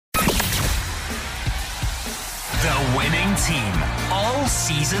The winning team all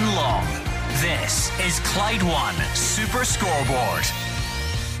season long. This is Clyde One Super Scoreboard.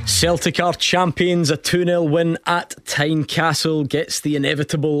 Celtic are champions. A 2-0 win at Tynecastle gets the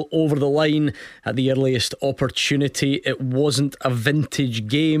inevitable over the line at the earliest opportunity. It wasn't a vintage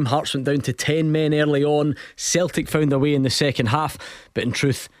game. Hearts went down to 10 men early on. Celtic found their way in the second half, but in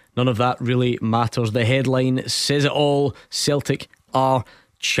truth, none of that really matters. The headline says it all. Celtic are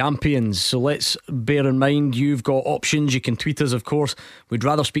champions. So let's bear in mind you've got options. You can tweet us, of course. We'd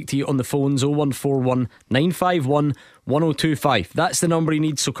rather speak to you on the phones. 0141 951 1025. That's the number you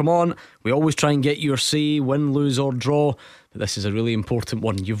need, so come on. We always try and get your say, win, lose or draw, but this is a really important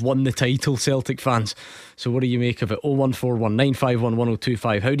one. You've won the title, Celtic fans. So what do you make of it? 0141 951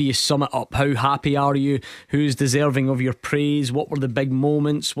 1025. How do you sum it up? How happy are you? Who's deserving of your praise? What were the big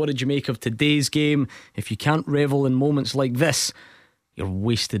moments? What did you make of today's game? If you can't revel in moments like this, you're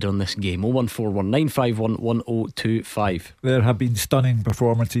wasted on this game. 0141 951 1025. There have been stunning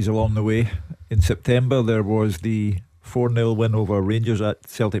performances along the way. In September there was the 4-0 win over Rangers at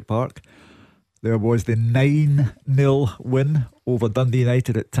Celtic Park. There was the 9-0 win over Dundee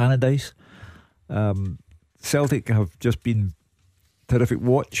United at Tannadice. Celtic have just been terrific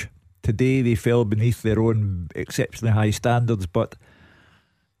watch. Today they fell beneath their own exceptionally high standards, but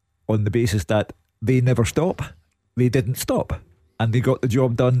on the basis that they never stop, they didn't stop, and they got the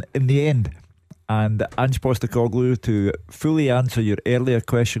job done in the end. And Ange Postecoglou, to fully answer your earlier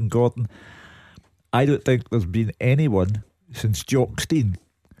question, Gordon, I don't think there's been anyone since Jock Stein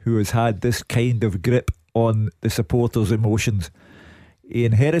who has had this kind of grip on the supporters' emotions. He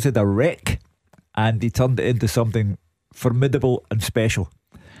inherited a wreck and he turned it into something formidable and special.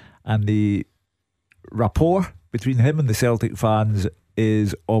 And the rapport between him and the Celtic fans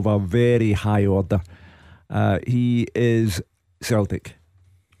is of a very high order. He is Celtic.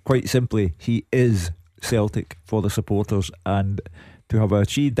 Quite simply, he is Celtic for the supporters, and to have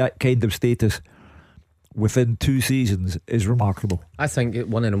achieved that kind of status within 2 seasons is remarkable. I think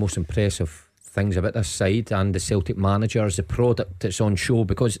one of the most impressive things about this side and the Celtic manager is the product that's on show,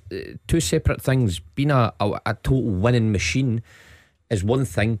 because two separate things. Being a total winning machine is one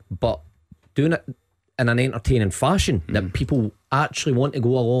thing, but doing it in an entertaining fashion that people actually want to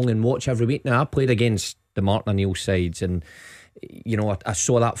go along and watch every week. Now, I played against the Martin O'Neill sides, and you know, I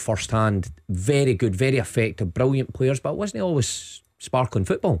saw that firsthand. Very good, very effective, brilliant players, but it wasn't always sparkling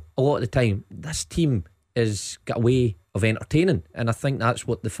football a lot of the time. This team has got a way of entertaining, and I think that's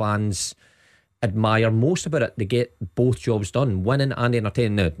what the fans admire most about it. They get both jobs done, winning and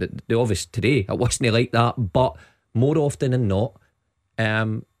entertaining. Now, the obvious today, it wasn't like that, but more often than not,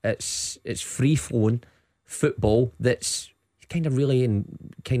 it's free flowing football that's kind of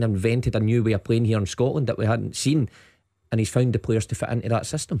invented a new way of playing here in Scotland that we hadn't seen, and he's found the players to fit into that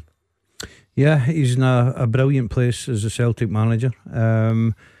system. Yeah, he's in a brilliant place as a Celtic manager.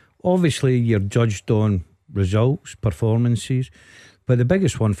 Obviously you're judged on results, performances, but the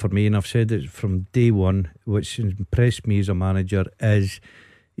biggest one for me, and I've said it from day one, which impressed me as a manager, is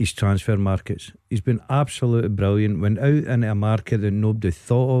his transfer markets. He's been absolutely brilliant. Went out into a market that nobody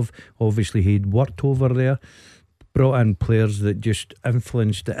thought of. Obviously he'd worked over there, brought in players that just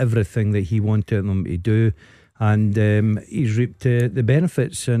influenced everything that he wanted them to do, and he's reaped the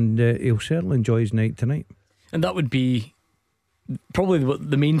benefits, and he'll certainly enjoy his night tonight. And that would be probably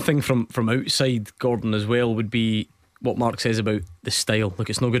the main thing from outside, Gordon, as well, would be what Mark says about the style.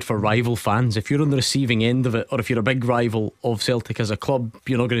 Look, it's no good for rival fans. If you're on the receiving end of it, or if you're a big rival of Celtic as a club,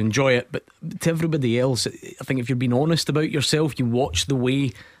 you're not going to enjoy it. But to everybody else, I think if you're being honest about yourself, you watch the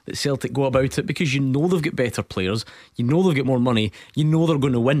way that Celtic go about it, because you know they've got better players, you know they've got more money, you know they're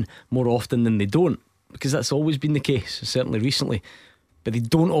going to win more often than they don't, because that's always been the case, certainly recently. But they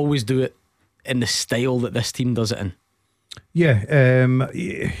don't always do it in the style that this team does it in. Yeah,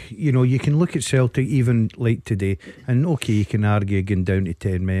 you know, you can look at Celtic even like today, and okay, you can argue going down to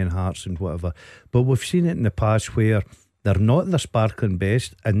 10 men, Hearts and whatever, but we've seen it in the past where they're not the sparkling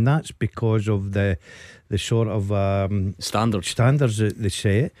best, and that's because of the sort of standards that they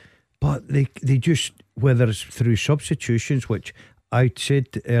set. But they just, whether it's through substitutions, which I said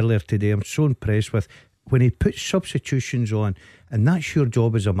earlier today, I'm so impressed with when he puts substitutions on, and that's your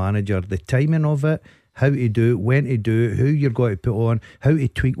job as a manager, the timing of it, how to do it, when to do it, who you're going to put on, how to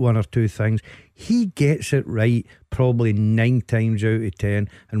tweak one or two things. He gets it right probably 9 times out of 10,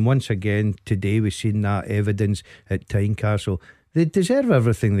 and once again today we've seen that evidence at Tynecastle. They deserve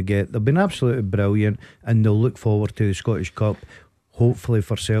everything they get. They've been absolutely brilliant, and they'll look forward to the Scottish Cup, hopefully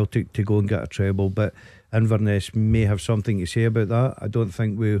for Celtic to go and get a treble. But Inverness may have something to say about that. I don't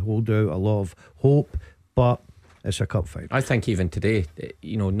think we hold out a lot of hope, but it's a cup final. I think even today,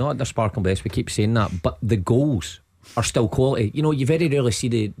 not the sparkling best, we keep saying that, but the goals are still quality. You very rarely see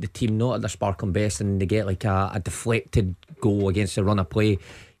the team not at their sparkling best and they get like a deflected goal against a run of play.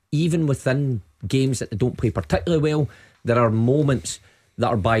 Even within games that they don't play particularly well, there are moments that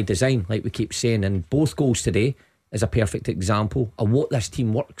are by design, like we keep saying, and both goals today is a perfect example of what this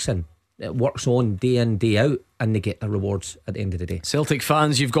team works in. It works on day in, day out, and they get the rewards at the end of the day. Celtic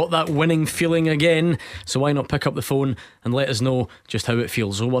fans, you've got that winning feeling again, so why not pick up the phone and let us know just how it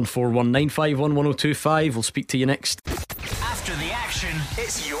feels. 01419511025. We'll speak to you next. After the action,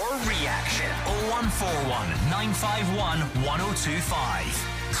 it's your reaction. 0141 951 1025.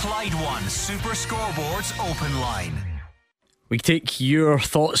 Clyde One Super Scoreboard's open line. We take your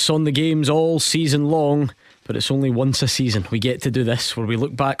thoughts on the games all season long, but it's only once a season we get to do this, where we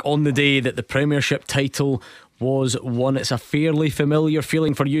look back on the day that the Premiership title was won. It's a fairly familiar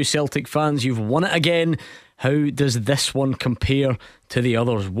feeling for you Celtic fans. You've won it again. How does this one compare to the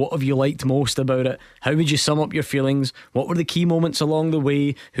others? What have you liked most about it? How would you sum up your feelings? What were the key moments along the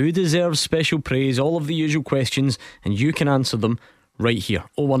way? Who deserves special praise? All of the usual questions, and you can answer them right here.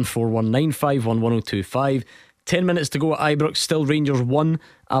 01419511025. 10 minutes to go at Ibrox. Still Rangers 1,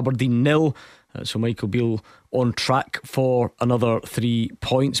 Aberdeen 0. So Michael Beale on track for another 3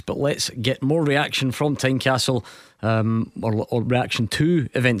 points. But let's get more reaction from Tynecastle, or reaction to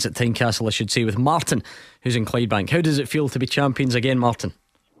events at Tynecastle, I should say, with Martin, who's in Clydebank. How does it feel to be champions again, Martin?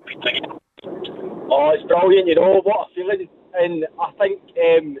 Oh, it's brilliant, what a feeling. And I think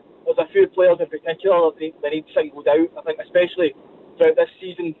there's a few players in particular that need singled out. I think especially throughout this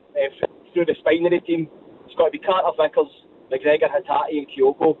season, through the spine of the team, it's got to be Carter Vickers, McGregor, Hatate and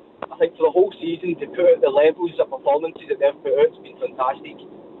Kyogo. I think for the whole season, to put out the levels of performances that they've put out, it's been fantastic.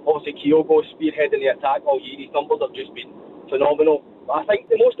 Obviously Kyogo spearheading the attack all year. His numbers have just been phenomenal. But I think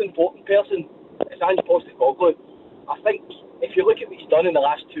the most important person is Ange Postecoglou. I think if you look at what he's done in the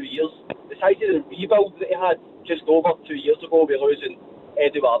last 2 years, the size of the rebuild that he had just over 2 years ago, we're losing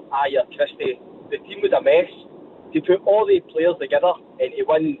Edouard, Ayer, Christie. The team was a mess. To put all the players together and to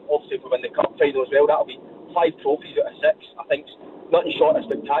win, obviously, if we win the cup final as well, that'll be 5 trophies out of 6. I think nothing short of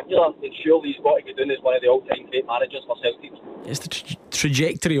spectacular, and surely he's got to get in as one of the all-time great managers for Celtic. It's the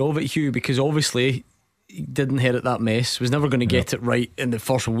trajectory of it, Hugh, because obviously he didn't inherit that mess, was never going to get it right in the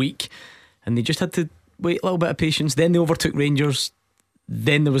first week, and they just had to wait a little bit of patience. Then they overtook Rangers,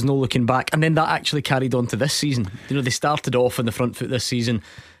 then there was no looking back, and then that actually carried on to this season. They started off on the front foot this season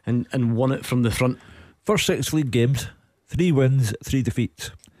and won it from the front. First 6 league games, 3 wins, 3 defeats.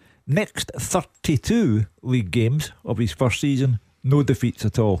 Next 32 league games of his first season, no defeats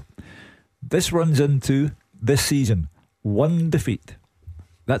at all. This runs into this season 1 defeat.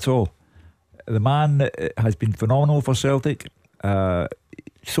 That's all. The man has been phenomenal for Celtic,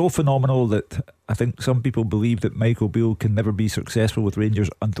 so phenomenal that I think some people believe that Michael Beale can never be successful with Rangers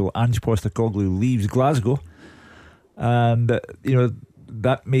until Ange Postecoglou leaves Glasgow, and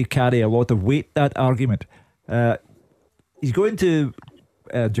that may carry a lot of weight, that argument. He's going to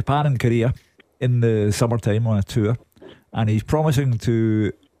Japan and Korea in the summertime on a tour, and he's promising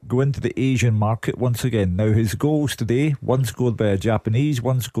to go into the Asian market once again. Now his goals today, one scored by a Japanese,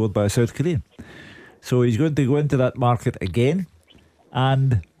 one scored by a South Korean. So he's going to go into that market again,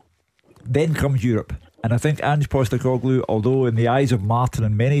 and then comes Europe. And I think Ange Postecoglou, although in the eyes of Martin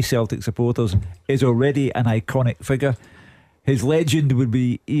and many Celtic supporters is already an iconic figure, his legend would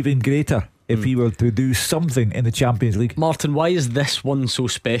be even greater if he were to do something in the Champions League. Martin, why is this one so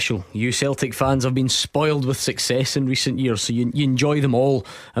special? You Celtic fans have been spoiled with success in recent years, so you enjoy them all.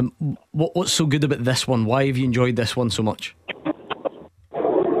 What's so good about this one? Why have you enjoyed this one so much?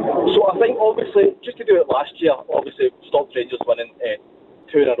 So I think obviously, just to do it last year, obviously stopped Rangers winning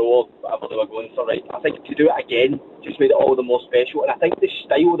 2 in a row, whatever they were going for, right? I think to do it again just made it all the more special, and I think the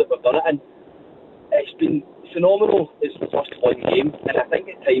style that we've done it in, it's been phenomenal. It's the first one game, and I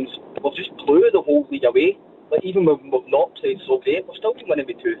think at times we've just blew the whole league away. Like even when we've not played so great, we've still been winning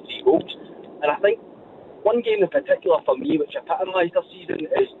by 2 or 3 goals. And I think one game in particular for me which epitomised our season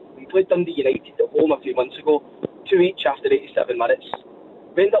is we played Dundee United at home a few months ago, 2 each after 87 minutes.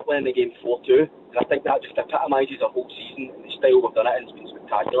 We ended up winning the game 4-2, and I think that just epitomises our whole season, and the style we've done it in has been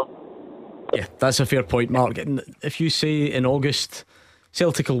spectacular. Yeah, that's a fair point, Mark. If you say in August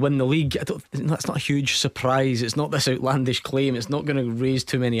Celtic will win the league, that's not a huge surprise. It's not this outlandish claim. It's not going to raise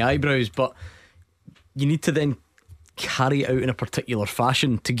too many eyebrows, but you need to then carry it out in a particular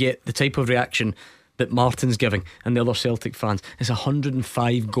fashion to get the type of reaction that Martin's giving and the other Celtic fans. It's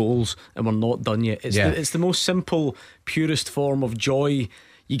 105 goals and we're not done yet. It's the most simple, purest form of joy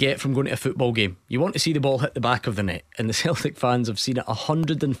you get from going to a football game. You want to see the ball hit the back of the net, and the Celtic fans have seen it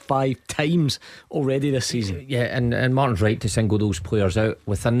 105 times already this season. Yeah, and Martin's right to single those players out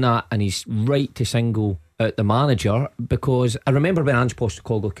within that, and he's right to single out the manager, because I remember when Ange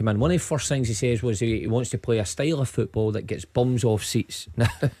Postecoglou came in, one of the first things he says was he wants to play a style of football that gets bums off seats. Now,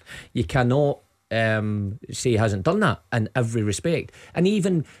 you cannot say he hasn't done that in every respect, and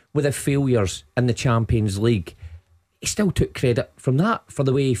even with the failures in the Champions League, he still took credit from that for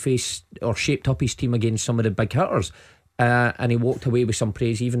the way he faced or shaped up his team against some of the big hitters, and he walked away with some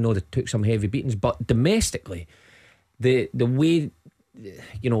praise even though they took some heavy beatings. But domestically, the way,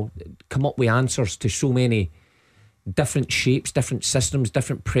 you know, come up with answers to so many different shapes, different systems,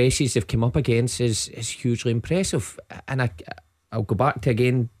 different presses they've come up against is hugely impressive. And I'll go back to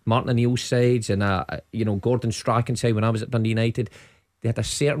again Martin O'Neill's sides and you know, Gordon Strachan's side when I was at Dundee United. They had a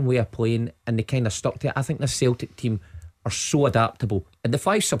certain way of playing and they kind of stuck to it. I think the Celtic team are so adaptable, and the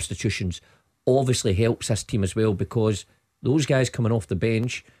 5 substitutions obviously helps this team as well, because those guys coming off the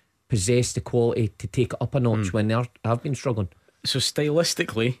bench possess the quality to take it up a notch when they have been struggling. So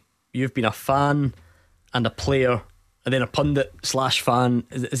stylistically, you've been a fan and a player and then a pundit / fan.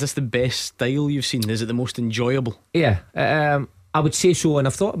 Is this the best style you've seen? Is it the most enjoyable? Yeah, I would say so, and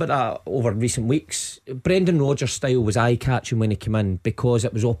I've thought about that over recent weeks. Brendan Rodgers' style was eye-catching when he came in because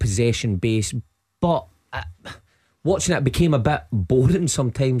it was all possession-based, but watching it became a bit boring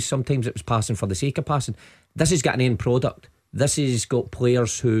sometimes. Sometimes it was passing for the sake of passing. This has got an end product. This has got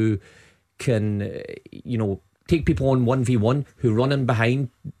players who can, you know, take people on 1v1, who run in behind,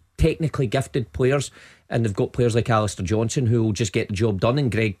 technically gifted players, and they've got players like Alistair Johnson who will just get the job done, and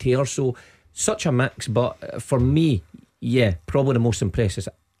Greg Taylor. So such a mix. But for me, yeah, probably the most impressive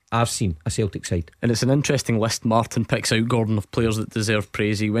I've seen a Celtic side. And it's an interesting list Martin picks out, Gordon, of players that deserve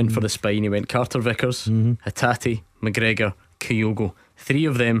praise. He went for the spine. He went Carter Vickers, Hatate, McGregor, Kyogo. 3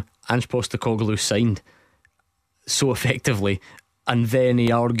 of them Ange Postecoglou signed so effectively, and then he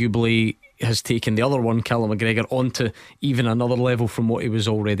arguably has taken the other one, Callum McGregor, onto even another level from what he was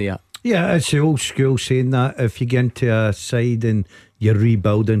already at. Yeah, it's the old school saying that if you get into a side and you're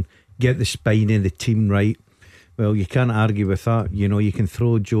rebuilding, get the spine of the team right. Well, you can't argue with that. You know, you can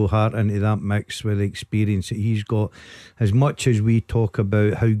throw Joe Hart into that mix with the experience that he's got. As much as we talk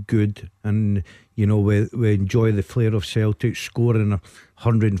about how good, and you know, we enjoy the flair of Celtic scoring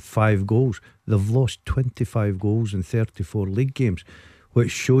 105 goals, they've lost 25 goals in 34 league games,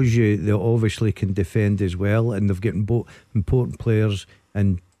 which shows you they obviously can defend as well, and they've gotten both important players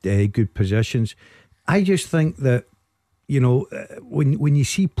in good positions. I just think that, you know, when you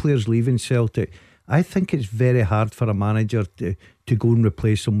see players leaving Celtic, I think it's very hard for a manager to go and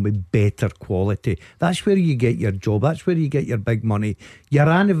replace them with better quality. That's where you get your job. That's where you get your big money.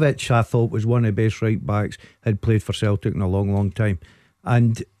 Juranovic, I thought, was one of the best right backs had played for Celtic in a long, long time.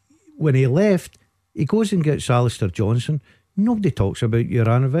 And when he left, he goes and gets Alistair Johnson. Nobody talks about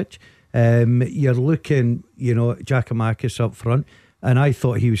Juranovic. You're looking, you know, Giacomakis up front, and I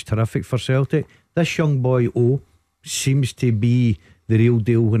thought he was terrific for Celtic. This young boy, seems to be the real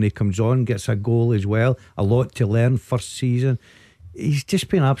deal when he comes on, gets a goal as well. A lot to learn first season. He's just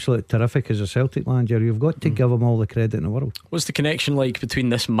been absolutely terrific as a Celtic manager. You've got to give him all the credit in the world. What's the connection like between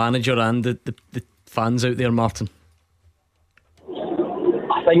this manager and the fans out there, Martin?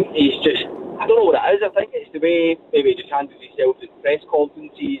 I think he's just, I don't know what it is. I think it's the way maybe he just handles himself in press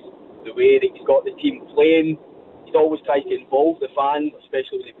conferences, the way that he's got the team playing. He's always tried to involve the fans,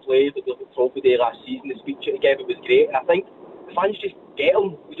 especially when he played. Like the trophy day last season, the speech that he gave, it was great. And I think the fans just get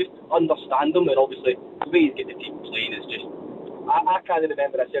him, we just understand him, and obviously the way he's getting the team playing is just, I can't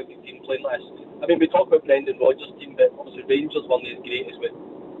remember a Celtic team playing like this. I mean, we talk about Brendan Rodgers' team, but obviously Rangers weren't as great as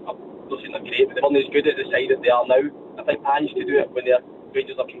I'm not saying they're great, but they weren't as good as the side that they are now. I think Ange to do it when their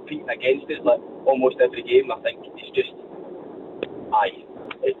Rangers are competing against us like almost every game, I think it's just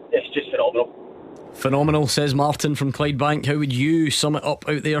it's just phenomenal. Phenomenal, says Martin from Clydebank. How would you sum it up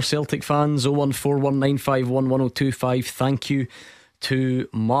out there, Celtic fans? 01419511025. Thank you to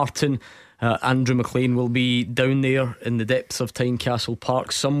Martin. Andrew McLean will be down there in the depths of Tynecastle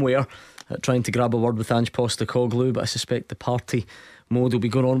Park somewhere, trying to grab a word with Ange Postecoglou, but I suspect the party mode will be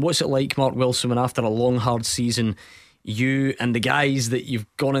going on. What's it like, Mark Wilson, when after a long hard season you and the guys that you've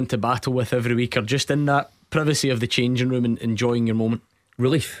gone into battle with every week are just in that privacy of the changing room and enjoying your moment?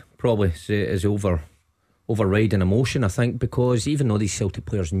 Relief probably is overriding emotion, I think, because even though these Celtic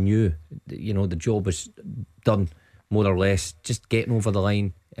players knew, you know, the job was done more or less, just getting over the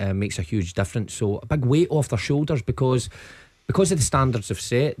line makes a huge difference. So a big weight off their shoulders because of the standards they've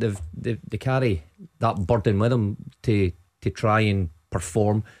set. They carry that burden with them to try and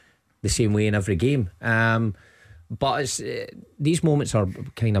perform the same way in every game. But it's these moments are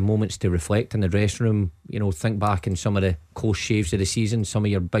kind of moments to reflect in the dressing room. Think back in some of the close shaves of the season, some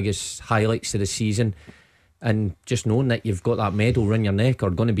of your biggest highlights of the season, and just knowing that you've got that medal around your neck or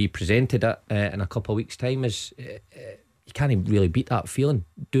going to be presented at in a couple of weeks' time is you can't really beat that feeling.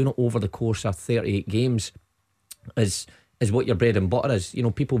 Doing it over the course of 38 games is what your bread and butter is.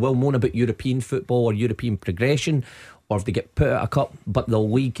 People will moan about European football or European progression, or if they get put out a cup, but the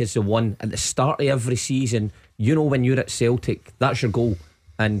league is the one at the start of every season. When you're at Celtic, that's your goal,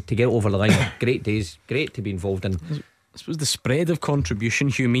 and to get it over the line, great days, great to be involved in. I suppose the spread of contribution,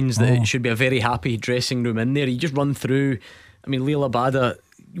 Hugh, means that it should be a very happy dressing room in there. You just run through. I mean, Leila Bada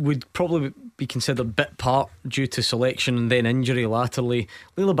would probably be considered bit part due to selection and then injury latterly.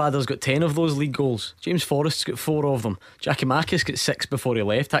 Leila Bada's got 10 of those league goals. James Forrest's got 4 of them. Giacomakis got 6 before he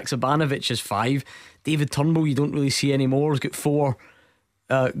left. Haksabanovic has 5. David Turnbull, you don't really see anymore, has got 4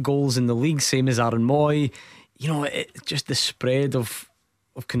 goals in the league, same as Aaron Moy. Just the spread of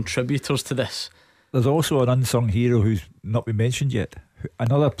contributors to this. There's also an unsung hero who's not been mentioned yet.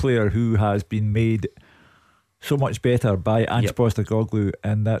 Another player who has been made so much better by Ange Postecoglou,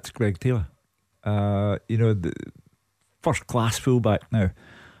 and that's Greg Taylor. The first class fullback now.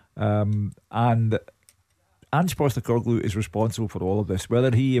 And Ange Postecoglou is responsible for all of this.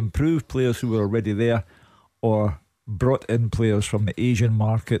 Whether he improved players who were already there or brought in players from the Asian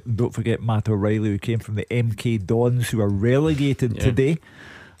market, and don't forget Matt O'Reilly, who came from the MK Dons, who are relegated today.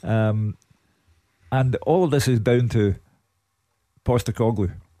 And all of this is down to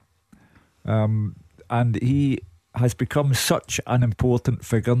Postecoglou. And he has become such an important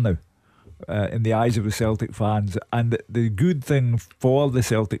figure now in the eyes of the Celtic fans. And the good thing for the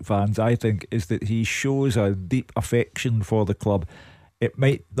Celtic fans, I think, is that he shows a deep affection for the club. It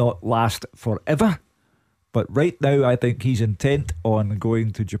might not last forever, but right now I think he's intent on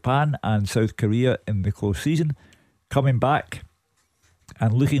going to Japan and South Korea in the close season, coming back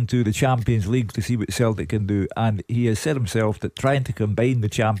and looking to the Champions League to see what Celtic can do. And he has said himself that trying to combine the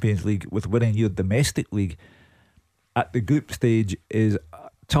Champions League with winning your domestic league at the group stage is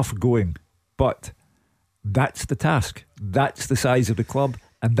tough going, but that's the task, that's the size of the club,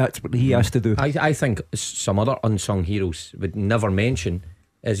 and that's what he has to do. I think some other unsung heroes would never mention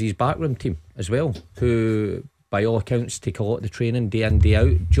is his backroom team as well, who by all accounts take a lot of the training day in day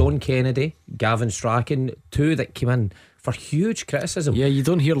out. John Kennedy, Gavin Strachan, 2 that came in for huge criticism. Yeah, you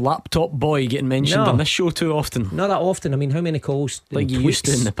don't hear laptop boy getting mentioned on this show too often. Not that often. I mean, how many calls like you used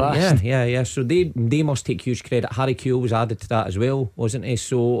to in the past? Yeah. So they must take huge credit. Harry Kewell was added to that as well, wasn't he?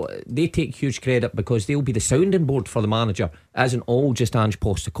 So they take huge credit because they'll be the sounding board for the manager. It isn't all just Ange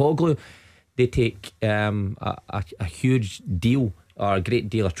Postecoglou. They take a huge deal, or a great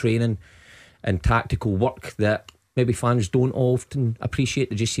deal of training and tactical work that maybe fans don't often appreciate.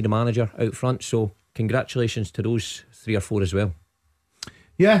 They just see the manager out front. So congratulations to those 3 or 4 as well.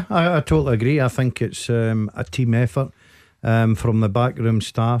 Yeah, I totally agree. I think it's a team effort from the backroom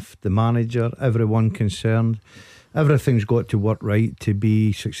staff, the manager, everyone concerned. Everything's got to work right to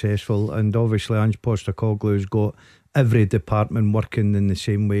be successful, and obviously Ange Postecoglou's got every department working in the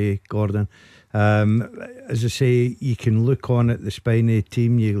same way, Gordon. As I say, you can look on at the spiny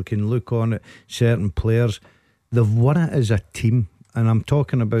team, you can look on at certain players. They've won it as a team, and I'm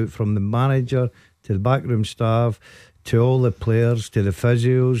talking about from the manager to the backroom staff, to all the players, to the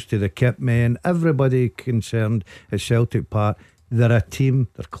physios, to the kit men, everybody concerned at Celtic Park. They're a team,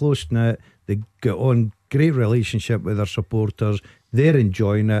 they're close knit, they get on great relationship with their supporters, they're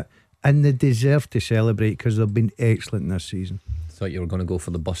enjoying it, and they deserve to celebrate because they've been excellent this season. Thought you were going to go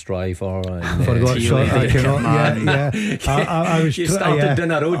for the bus driver and forgot, so I cannot. I was you started down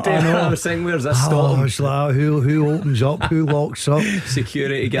a road there. I was saying, where's this stop? I was like, who opens up, who locks up?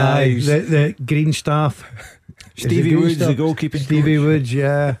 Security guys, the green staff. Stevie Woods, the goalkeeping Stevie coach. Woods,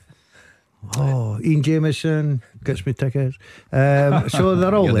 yeah. Oh, Ian Jameson gets me tickets. So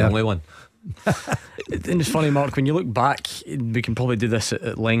they're all You're there. the only one. And it's funny, Mark, when you look back, we can probably do this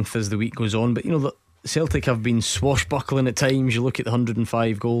at length as the week goes on, but Celtic have been swashbuckling at times. You look at the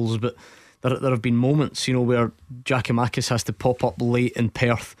 105 goals, but there have been moments, where Giacomakis has to pop up late in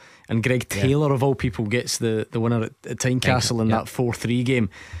Perth, and Greg Taylor of all people gets the winner at Tynecastle in that 4-3 game.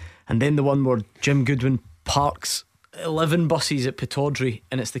 And then the one where Jim Goodwin parks 11 buses at Pittodrie,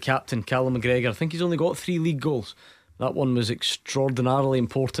 and it's the captain, Callum McGregor. I think he's only got 3 league goals. That one was extraordinarily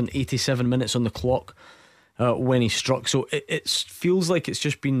important. 87 minutes on the clock when he struck. So it feels like it's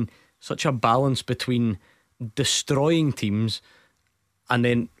just been such a balance between destroying teams and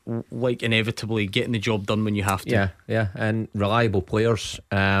then, like, inevitably getting the job done when you have to. Yeah, and reliable players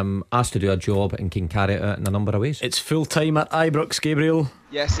asked to do a job and can carry it out in a number of ways. It's full time at Ibrox, Gabriel.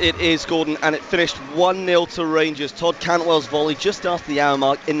 Yes, it is, Gordon, and it finished 1-0 to Rangers. Todd Cantwell's volley just after the hour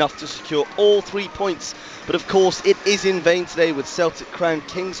mark, enough to secure all 3 points. But of course, it is in vain today, with Celtic crowned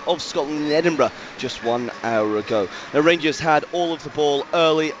Kings of Scotland in Edinburgh just 1 hour ago. Now, Rangers had all of the ball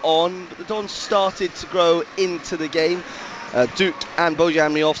early on, but the Dons started to grow into the game. Duke and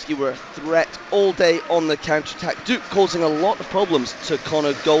Bojan Miovski were a threat all day on the counter-attack. Duke causing a lot of problems to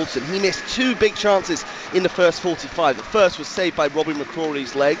Connor Goldson. He missed 2 big chances in the first 45. The first was saved by Robbie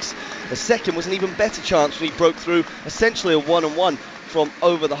McCrory's legs. The second was an even better chance when he broke through essentially a one-on-one from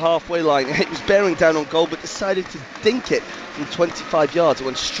over the halfway line. It was bearing down on goal, but decided to dink it from 25 yards. It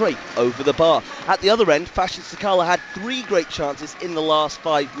went straight over the bar. At the other end, Fashion Sakala had 3 great chances in the last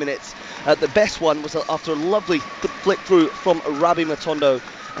 5 minutes. The best one was after a lovely flick through from Rabi Matondo,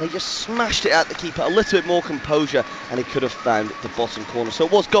 and he just smashed it at the keeper. A little bit more composure and he could have found the bottom corner. So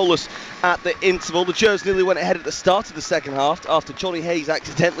it was goalless at the interval. The Gers nearly went ahead at the start of the second half after Johnny Hayes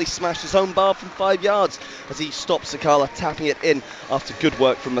accidentally smashed his own bar from 5 yards as he stopped Sakala tapping it in after good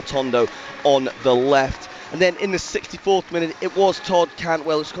work from Matondo on the left. And then in the 64th minute, it was Todd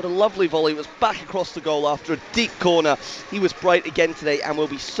Cantwell who scored a lovely volley. It was back across the goal after a deep corner. He was bright again today and will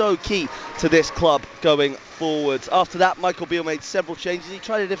be so key to this club going forwards. After that, Michael Beale made several changes. He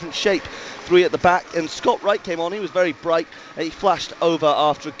tried a different shape, 3 at the back, and Scott Wright came on. He was very bright and he flashed over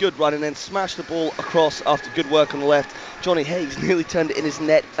after a good run and then smashed the ball across after good work on the left. Johnny Hayes nearly turned it in his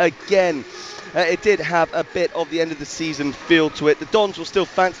net again. It did have a bit of the end of the season feel to it. The Dons will still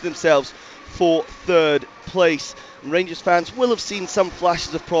fancy themselves for 3rd place. And Rangers fans will have seen some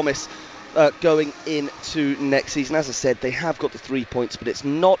flashes of promise going into next season. As I said, they have got the 3 points, but it's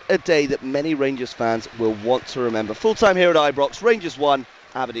not a day that many Rangers fans will want to remember. Full time here at Ibrox, Rangers 1,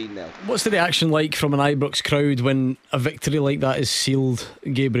 Aberdeen 0. What's the reaction like from an Ibrox crowd when a victory like that is sealed,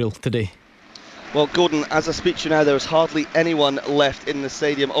 Gabriel, today? Well, Gordon, as I speak to you now, there is hardly anyone left in the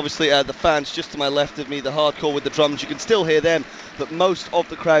stadium. Obviously, the fans just to my left of me, the hardcore with the drums, you can still hear them, but most of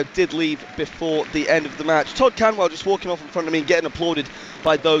the crowd did leave before the end of the match. Todd Cantwell just walking off in front of me and getting applauded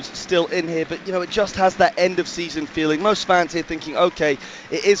by those still in here, but you know, it just has that end of season feeling. Most fans here thinking, okay,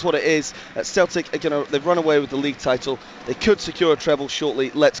 it is what it is. Celtic are they've run away with the league title. They could secure a treble shortly.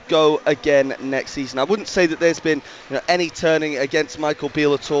 Let's go again next season. I wouldn't say that there's been any turning against Michael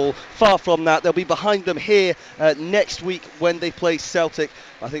Beale at all. Far from that. They'll be behind them here next week when they play Celtic.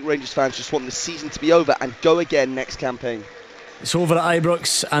 I think Rangers fans just want the season to be over and go again next campaign. It's over at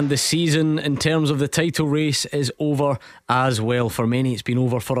Ibrox, and the season in terms of the title race is over as well. For many it's been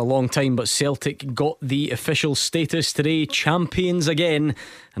over for a long time, but Celtic got the official status today, champions again.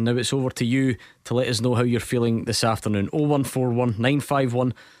 And now it's over to you to let us know how you're feeling this afternoon. 0141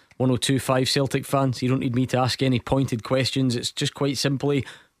 951 1025. Celtic fans, you don't need me to ask any pointed questions. It's just quite simply,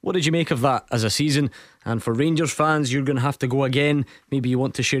 what did you make of that as a season? And for Rangers fans, you're going to have to go again. Maybe you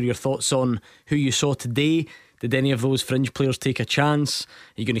want to share your thoughts on who you saw today. Did any of those fringe players take a chance?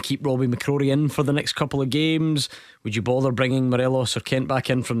 Are you going to keep Robbie McCrory in for the next couple of games? Would you bother bringing Morelos or Kent back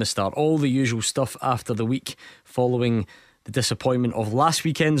in from the start? All the usual stuff after the week following the disappointment of last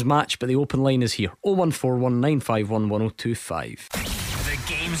weekend's match. But the open line is here, 0141 951 1025.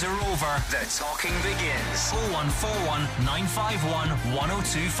 The games are over. The talking begins. 0141 951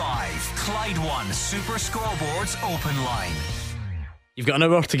 1025. Clyde 1 Super Scoreboard's open line. You've got an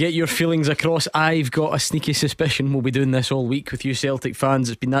hour to get your feelings across. I've got a sneaky suspicion we'll be doing this all week with you Celtic fans.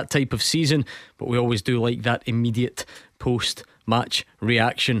 It's been that type of season, but we always do like that immediate post-match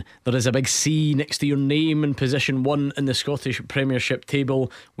reaction. There is a big C next to your name in position 1 in the Scottish Premiership table.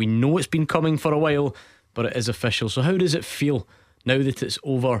 We know it's been coming for a while, but it is official. So how does it feel now that it's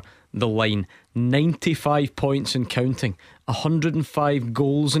over the line? 95 points and counting, 105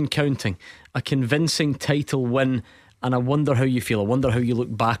 goals and counting, a convincing title win. And I wonder how you feel. I wonder how you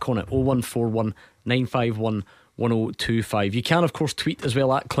look back on it. 0141 951 1025. You can of course tweet as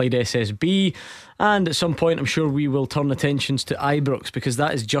well at Clyde SSB. And at some point I'm sure we will turn attentions to Ibrox, because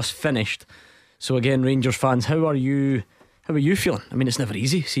that is just finished. So again, Rangers fans, how are you feeling? I mean, it's never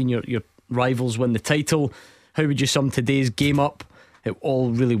easy seeing your rivals win the title. How would you sum today's game up? It all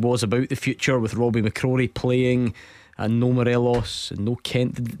really was about the future, with Robbie McCrory playing and no Morelos and no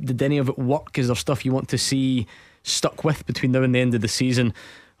Kent. Did any of it work? Is there stuff you want to see stuck with between now and the end of the season,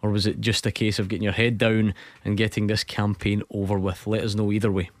 or was it just a case of getting your head down and getting this campaign over with? Let us know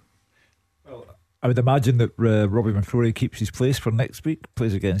either way. Well, I would imagine that Robbie McCrory keeps his place for next week,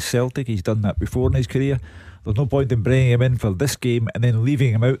 plays against Celtic. He's done that before in his career. There's no point in bringing him in for this game and then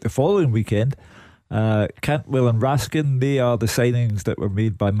leaving him out the following weekend. Cantwell and Raskin, they are the signings that were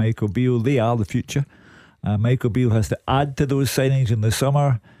made by Michael Beale. They are the future. Michael Beale has to add to those signings in the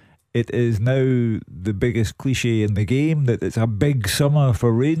summer. It is now the biggest cliche in the game that it's a big summer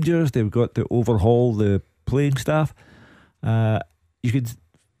for Rangers. They've got to overhaul the playing staff. You could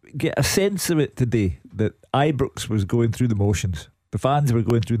get a sense of it today that Ibrox was going through the motions. The fans were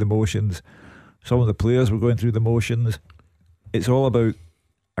going through the motions. Some of the players were going through the motions. It's all about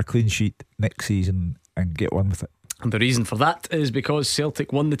a clean sheet next season and get on with it. And the reason for that is because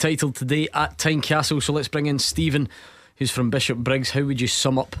Celtic won the title today at Tynecastle. So let's bring in Stephen, who's from Bishop Briggs. How would you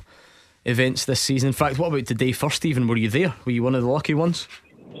sum up events this season? In fact, what about today first, Stephen? Were you there? Were you one of the lucky ones?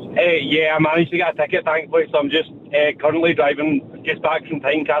 Yeah, I managed to get a ticket, thankfully. So I'm just currently driving just back from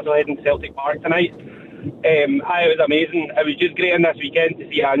Tynecastle, heading to Celtic Park tonight. It was amazing. It was just great in this weekend to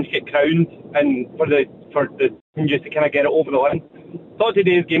see Ange get crowned, and for the just to kind of get it over the line. Thought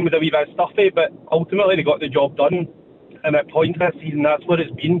today's game was a wee bit stuffy, but ultimately they got the job done. And at points this season, that's what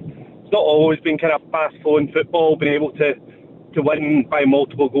it's been. It's not always been kind of fast-flowing football, been able to win by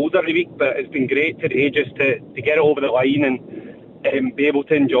multiple goals every week, but it's been great today just to get it over the line and be able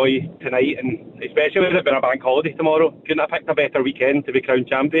to enjoy tonight, and especially with it being a bank holiday tomorrow. Couldn't have picked a better weekend to be crowned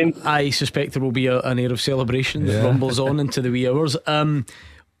champion. I suspect there will be an air of celebration that rumbles on into the wee hours.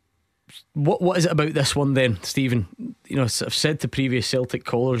 What is it about this one then, Stephen? You know, I've said to previous Celtic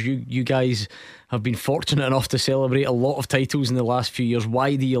callers, you guys have been fortunate enough to celebrate a lot of titles in the last few years.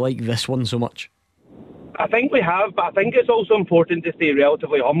 Why do you like this one so much? I think we have, but I think it's also important to stay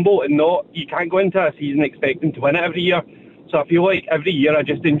relatively humble and you can't go into a season expecting to win it every year. So I feel like every year I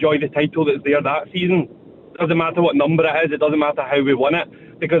just enjoy the title that's there that season. It doesn't matter what number it is, it doesn't matter how we won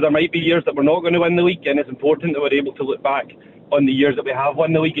it, because there might be years that we're not going to win the league, and it's important that we're able to look back on the years that we have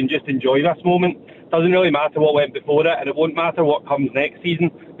won the league and just enjoy this moment. It doesn't really matter what went before it, and it won't matter what comes next season.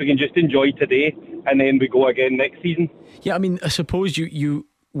 We can just enjoy today, and then we go again next season. Yeah, I mean, I suppose you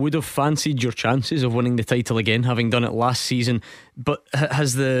would have fancied your chances of winning the title again, having done it last season. But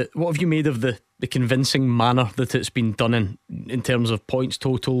what have you made of the convincing manner that it's been done in terms of points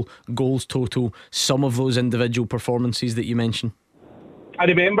total, goals total, some of those individual performances that you mentioned? I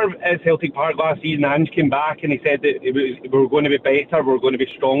remember at Celtic Park last season, Ange came back and he said that we were going to be better, we were going to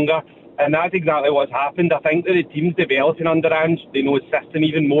be stronger, and that's exactly what's happened. I think that the team's developing under Ange. They know his system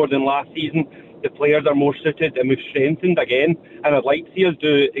even more than last season. The players are more suited, and we've strengthened again, and I'd like to see us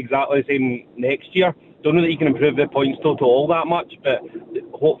do exactly the same next year. Don't know that you can improve the points total all that much, but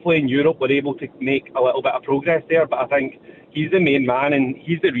hopefully in Europe we're able to make a little bit of progress there. But I think he's the main man, and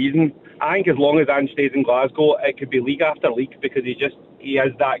he's the reason. I think as long as Ange stays in Glasgow, it could be league after league, because he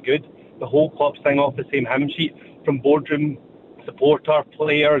is that good. The whole club sing off the same hymn sheet, from boardroom, supporter,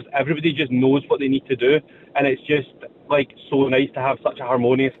 players. Everybody just knows what they need to do, and it's just like so nice to have such a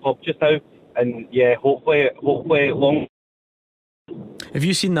harmonious club just now. And yeah, hopefully long. Have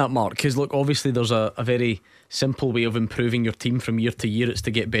you seen that, Mark? Because look, obviously there's a very simple way of improving your team from year to year. It's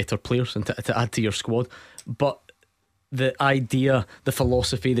to get better players and to add to your squad. But the idea, the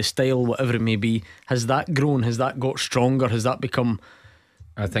philosophy, the style, whatever it may be, has that grown? Has that got stronger? Has that become,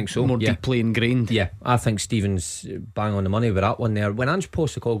 I think so, more deeply ingrained? Yeah, I think Stephen's bang on the money with that one there. When Ange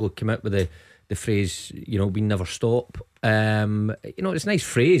Postecoglou came out with the phrase, we never stop, it's a nice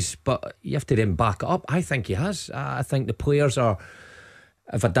phrase, but you have to then back it up. I think he has. I think the players have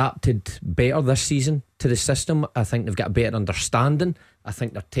adapted better this season to the system. I think they've got a better understanding. I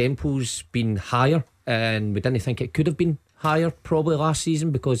think their tempo's been higher, and we didn't think it could have been higher probably last season,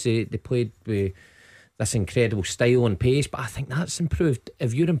 because they played with this incredible style and pace. But I think that's improved.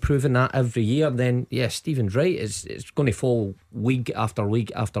 If you're improving that every year, then yeah, Stephen's right. It's going to fall league after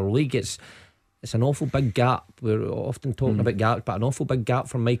league after league. It's an awful big gap. We're often talking about gaps, but an awful big gap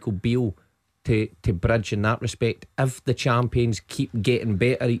for Michael Beale to bridge in that respect. If the champions keep getting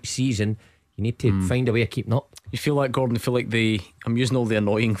better each season, you need to find a way of keeping up. You feel like, Gordon, I'm using all the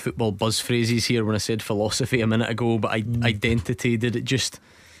annoying football buzz phrases here when I said philosophy a minute ago, but identity, did it just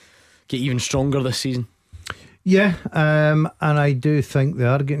get even stronger this season? Yeah, and I do think they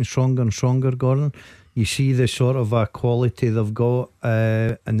are getting stronger and stronger, Gordon. You see the sort of quality they've got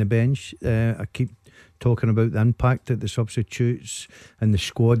in the bench. I keep talking about the impact that the substitutes and the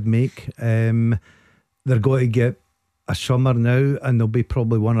squad make. They're going to get a summer now, and there'll be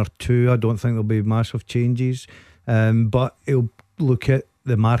probably one or two. I don't think there'll be massive changes, but he'll look at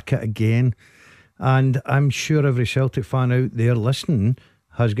the market again, and I'm sure every Celtic fan out there listening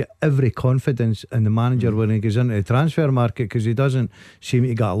has got every confidence in the manager when he goes into the transfer market, because he doesn't seem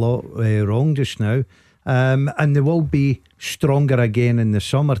to get a lot wrong just now. And they will be stronger again in the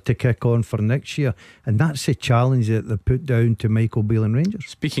summer to kick on for next year, and that's the challenge that they put down to Michael Beale and Rangers.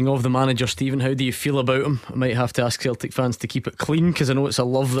 Speaking of the manager, Stephen, how do you feel about him? I might have to ask Celtic fans to keep it clean, because I know it's a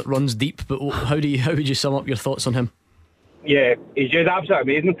love that runs deep, but how would you sum up your thoughts on him? Yeah, he's just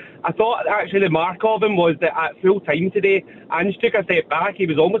absolutely amazing. I thought actually the mark of him was that at full time today, Ange took a step back. He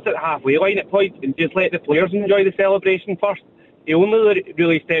was almost at the halfway line at points and just let the players enjoy the celebration first. He only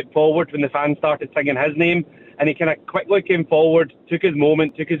really stepped forward when the fans started singing his name, and he kind of quickly came forward, took his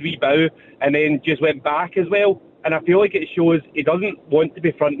moment, took his wee bow, and then just went back as well. And I feel like it shows he doesn't want to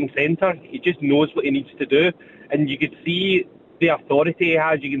be front and centre. He just knows what he needs to do, and you could see the authority he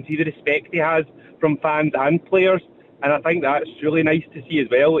has. You can see the respect he has from fans and players. And I think that's really nice to see as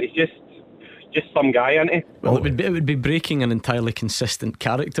well. It's just some guy, isn't he? Well, it would be breaking an entirely consistent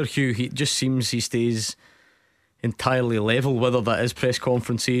character, Hugh. It just seems he stays entirely level, whether that is press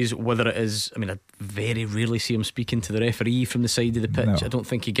conferences, whether it is, I mean, I very rarely see him speaking to the referee from the side of the pitch. No. I don't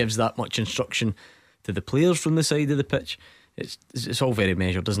think he gives that much instruction to the players from the side of the pitch. It's all very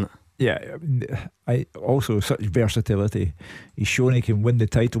measured, isn't it? Yeah, I also such versatility. He's shown he can win the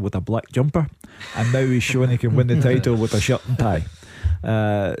title with a black jumper, and now he's shown he can win the title with a shirt and tie.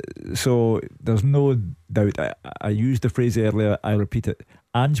 So there's no doubt. I used the phrase earlier, I repeat it.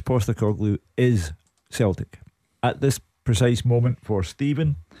 Ange Postecoglou is Celtic at this precise moment. For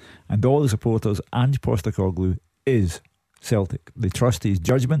Stephen and all the supporters, Ange Postecoglou is Celtic. They trust his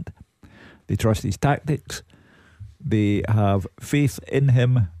judgment, they trust his tactics, they have faith in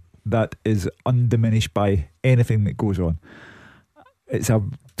him that is undiminished by anything that goes on. It's a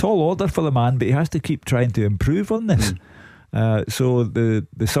tall order for the man, but he has to keep trying to improve on this. So the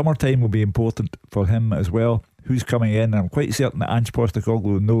summertime will be important for him as well. Who's coming in? I'm quite certain that Ange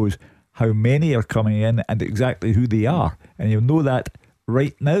Postecoglou knows how many are coming in and exactly who they are, and he'll know that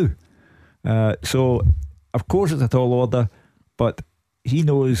right now. So of course it's a tall order, but he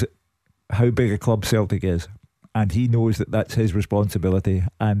knows how big a club Celtic is, and he knows that that's his responsibility,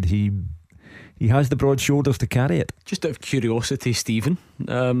 and he has the broad shoulders to carry it. Just out of curiosity, Stephen,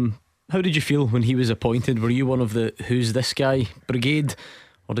 how did you feel when he was appointed? Were you one of the who's this guy brigade,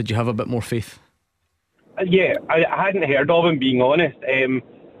 or did you have a bit more faith? Yeah, I hadn't heard of him, being honest.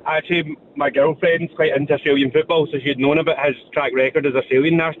 Actually, my girlfriend's quite into Australian football, so she'd known about his track record as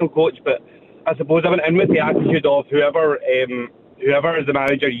Australian national coach, but I suppose I went in with the attitude of whoever is the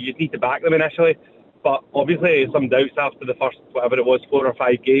manager, you just need to back them initially. But obviously some doubts after the first, whatever it was, 4 or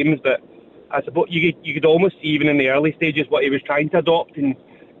 5 games. But I suppose you could almost see even in the early stages what he was trying to adopt, and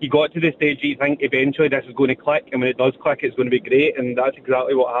you got to the stage where you think eventually this is going to click, and when it does click it's going to be great, and that's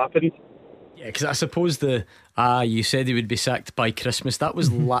exactly what happened. Yeah, because I suppose you said he would be sacked by Christmas. That was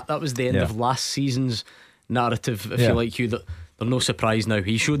that was the end of last season's narrative, if you like, Hugh. That they're no surprise now.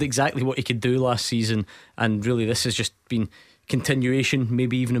 He showed exactly what he could do last season, and really this has just been continuation,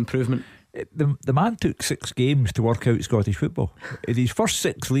 maybe even improvement. The man took 6 games to work out Scottish football. In his first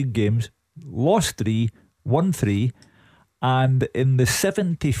 6 league games, lost 3, won 3, and in the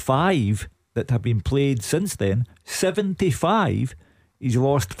 75 that have been played since then, 75, he's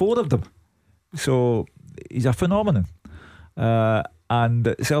lost 4 of them. So he's a phenomenon.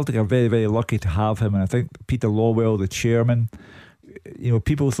 And Celtic are very, very lucky to have him. And I think Peter Lawwell, the chairman,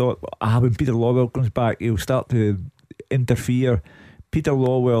 people thought, when Peter Lawwell comes back, he'll start to interfere. Peter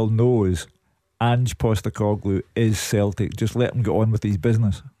Lawwell knows Ange Postecoglou is Celtic. Just let him get on with his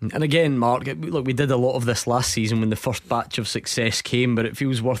business. And again, Mark, look, we did a lot of this last season when the first batch of success came, but it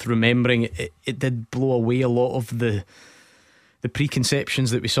feels worth remembering it did blow away a lot of the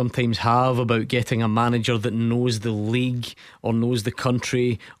preconceptions that we sometimes have about getting a manager that knows the league or knows the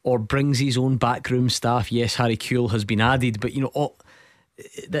country or brings his own backroom staff. Yes, Harry Kewell has been added, but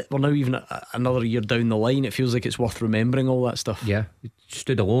that we're now even another year down the line. It feels like it's worth remembering all that stuff. Yeah, it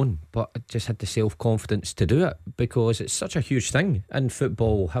stood alone, but I just had the self-confidence to do it, because it's such a huge thing in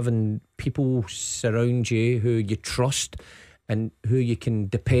football, having people surround you who you trust and who you can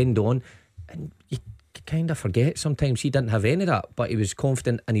depend on. And you kind of forget sometimes he didn't have any of that, but he was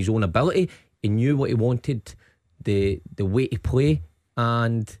confident in his own ability. He knew what he wanted, the way to play,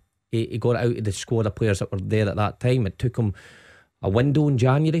 and he got it out of the squad of players that were there at that time. It took him a window in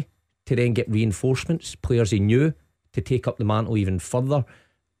January to then get reinforcements, players he knew, to take up the mantle even further,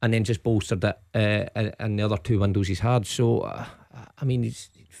 and then just bolstered it in the other 2 windows he's had. So I mean,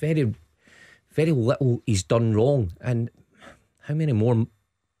 it's very, very little he's done wrong. And how many more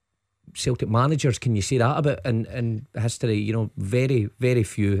Celtic managers can you say that about in history? Very, very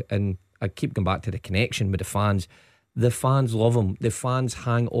few. And I keep going back to the connection with the fans. The fans love him. The fans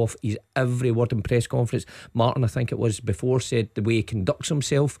hang off his every word in press conference. Martin, I think it was before, said the way he conducts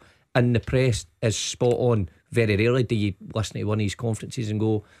himself in the press is spot on. Very rarely do you listen to one of his conferences and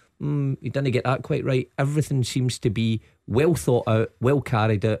go, he didn't get that quite right. Everything seems to be well thought out, well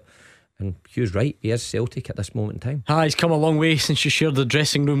carried out. And Hugh's right, he is Celtic at this moment in time. He's come a long way since you shared the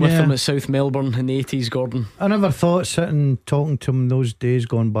dressing room with him at South Melbourne in the 80s, Gordon. I never thought, sitting talking to him those days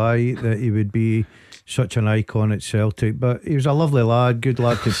gone by, that he would be such an icon at Celtic, but he was a lovely lad, good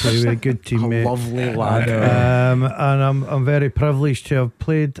lad to play with, good teammate. A lovely lad. And I'm very privileged to have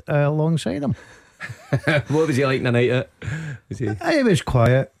played alongside him. What was he like tonight? He was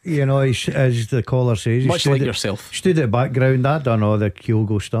quiet, you know, as the caller says, much like yourself. Stood at the background. I done all the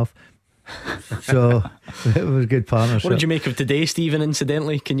Kyogo stuff. So it was good partnership. What did you make of today, Stephen,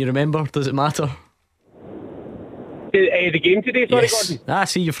 incidentally? Can you remember? Does it matter? The game today, sorry, yes. Gordon. I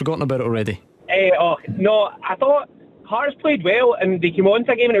see you've forgotten about it already. No, I thought Hearts played well and they came on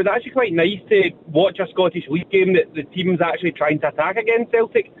to a game, and it was actually quite nice to watch a Scottish League game that the team's actually trying to attack against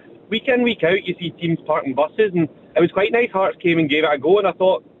Celtic. Week in, week out, you see teams parking buses, and it was quite nice. Hearts came and gave it a go, and I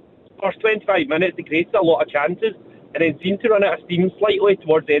thought first 25 minutes they created a lot of chances and then seemed to run out of steam slightly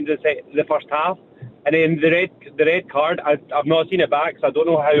towards the end of the first half. And then the red card, I've not seen it back, so I don't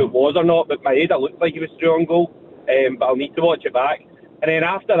know how it was or not, but in my head it looked like he was through on goal, but I'll need to watch it back. And then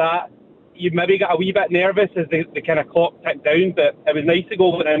after that, you maybe got a wee bit nervous as the kind of clock ticked down, but it was nice to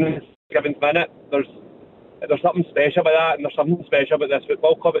go in the 7th minute. There's something special about that, and there's something special about this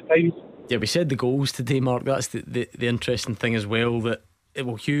football club at times. Yeah, we said the goals today, Mark. That's the interesting thing as well, that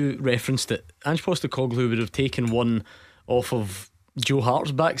Hugh referenced it. Ange Postecoglou would have taken one off of Joe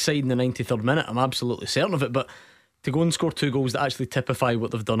Hart's backside in the 93rd minute. I'm absolutely certain of it. But to go and score 2 goals that actually typify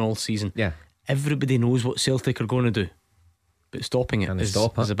what they've done all season, everybody knows what Celtic are going to do, but stopping it is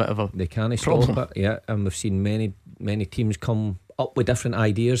a bit of a they can't problem. stop it. Yeah, and we've seen many teams come up with different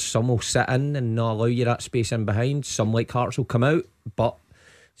ideas. Some will sit in and not allow you that space in behind. Some, like Hearts, will come out, but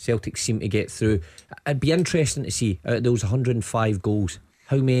Celtic seem to get through. It'd be interesting to see out of those 105 goals,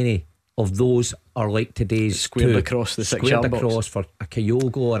 how many of those are like today's squared across the 6-yard box, across for a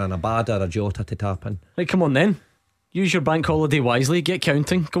Kyogo or an Abada or a Jota to tap in. Right, come on then. Use your bank holiday wisely. Get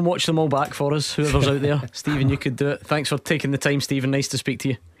counting. Go and watch them all back for us, whoever's out there. Stephen, you could do it. Thanks for taking the time, Stephen. Nice to speak to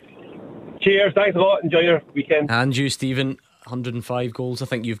you. Cheers, thanks a lot. Enjoy your weekend. And you, Stephen. 105 goals. I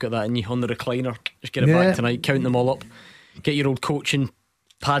think you've got that in you on the recliner. Just get it back tonight. Count them all up. Get your old coaching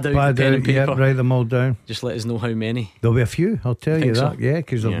pad out, pen and paper. Write them all down. Just let us know how many. There'll be a few, I'll tell you that. So. Yeah,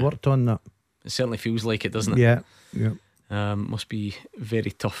 because I've worked on that. It certainly feels like it, doesn't it? Yeah. Must be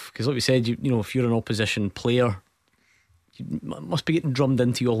very tough, because like we said, you know, if you're an opposition player, you must be getting drummed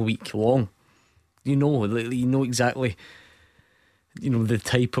into you all week long. You know exactly, you know, the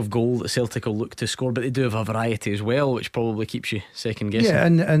type of goal that Celtic will look to score, but they do have a variety as well, which probably keeps you second guessing. Yeah,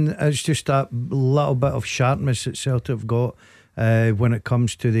 and it's just that little bit of sharpness that Celtic have got when it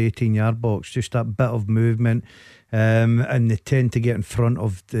comes to the 18-yard box, just that bit of movement, and they tend to get in front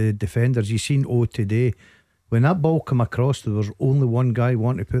of the defenders. You've seen today, when that ball come across, there was only one guy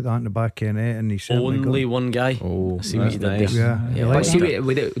wanting to put that in the back of the net, and he certainly only one guy. I see what you did nice. there. Yeah, but see,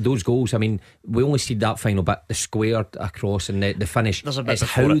 with those goals, I mean, we only see that final bit, the square across and the finish. It's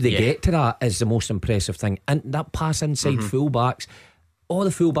how they get to that is the most impressive thing. And that pass inside fullbacks, all the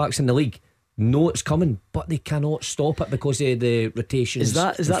fullbacks in the league know it's coming, but they cannot stop it because of the rotations. Is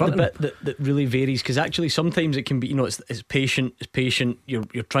that the bit that really varies? Because actually sometimes it can be, you know, it's patient.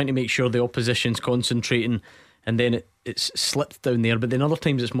 You're trying to make sure the opposition's concentrating, and then it's slipped down there. But then other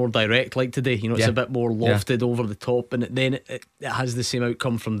times it's more direct, like today. You know, it's a bit more lofted over the top, and then it has the same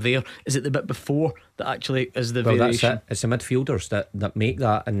outcome from there. Is it the bit before that actually is the variation? That's it. It's the midfielders that make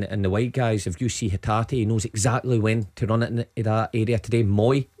that, and the wide guys. If you see Hatate, he knows exactly when to run it in that area today.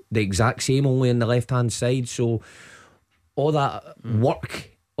 Moy, the exact same, only on the left hand side. So all that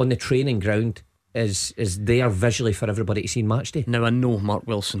work on the training ground is there visually for everybody to see in match day. Now I know Mark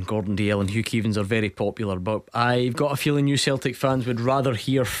Wilson, Gordon Dalziel and Hugh Keevins are very popular, but I've got a feeling you Celtic fans would rather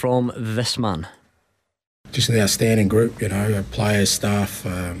hear from this man. Just an outstanding group, you know, players, staff.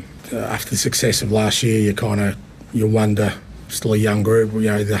 After the success of last year, you wonder, still a young group, you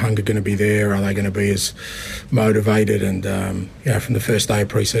know, the hunger going to be there? Are they going to be as motivated? And you know, from the first day of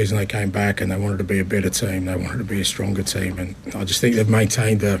pre-season, they came back and they wanted to be a better team. They wanted to be a stronger team, and I just think they've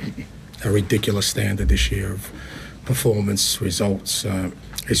maintained a ridiculous standard this year of performance, results.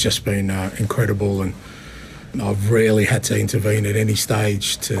 It's just been incredible, and I've rarely had to intervene at any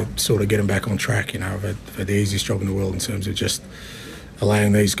stage to sort of get them back on track. You know, I've had the easiest job in the world in terms of just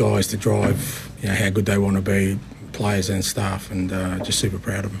allowing these guys to drive, you know, how good they want to be, players and staff, and just super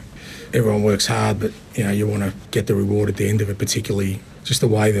proud of them. Everyone works hard, but you know, you want to get the reward at the end of it, particularly just the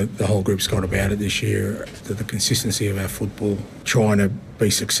way that the whole group's got about it this year, the consistency of our football, trying to be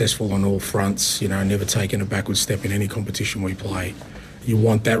successful on all fronts, you know, never taking a backward step in any competition we play. You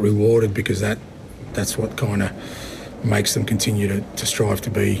want that rewarded because that's what kind of makes them continue to strive to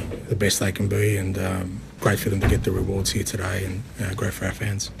be the best they can be, and great for them to get the rewards here today, and great for our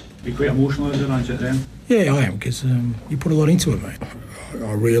fans. Be quite emotional as a manager then? Yeah, I am, because you put a lot into it, mate.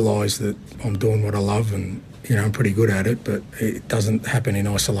 I realise that I'm doing what I love, and I'm pretty good at it, but it doesn't happen in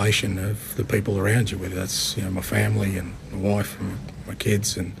isolation of the people around you, whether that's my family and my wife and my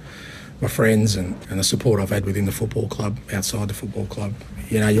kids and my friends and the support I've had within the football club, outside the football club.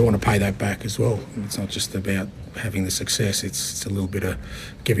 You want to pay that back as well. It's not just about having the success, it's a little bit of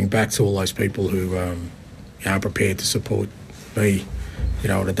giving back to all those people who are prepared to support me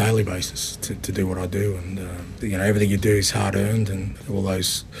on a daily basis to do what I do, and everything you do is hard earned, and all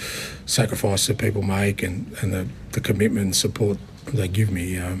those sacrifices that people make and the commitment and support they give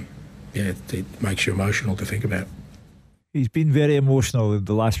me, it makes you emotional to think about. He's been very emotional in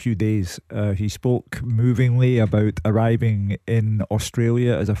the last few days. He spoke movingly about arriving in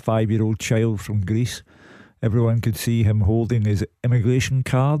Australia as a 5-year-old child from Greece. Everyone could see him holding his immigration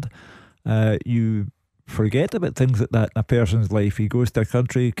card. You forget about things like that in a person's life. He goes to a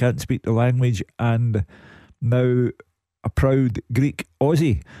country, can't speak the language, and now a proud Greek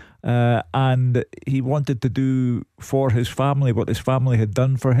Aussie. And he wanted to do for his family what his family had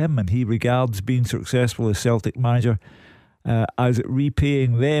done for him, and he regards being successful as Celtic manager as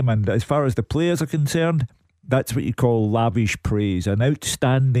repaying them. And as far as the players are concerned, that's what you call lavish praise. An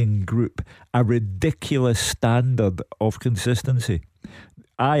outstanding group, a ridiculous standard of consistency.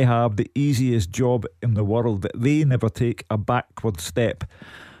 I have the easiest job in the world. They never take a backward step.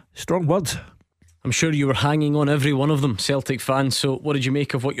 Strong words. I'm sure you were hanging on every one of them, Celtic fans. So what did you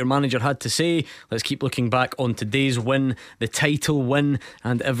make of what your manager had to say? Let's keep looking back on today's win, the title win,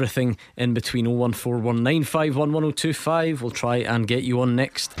 and everything in between. 01419511025. We'll try and get you on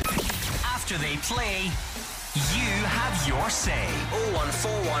next. After they play, you have your say.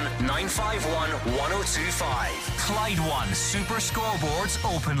 0141 951 1025. Clyde One Super Scoreboard's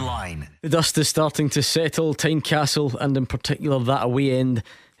open line. The dust is starting to settle. Tynecastle, and in particular that away end,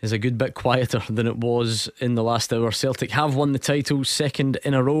 is a good bit quieter than it was in the last hour. Celtic have won the title, second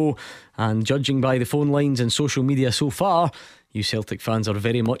in a row, and judging by the phone lines and social media so far, you Celtic fans are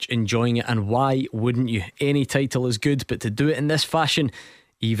very much enjoying it. And why wouldn't you? Any title is good, but to do it in this fashion,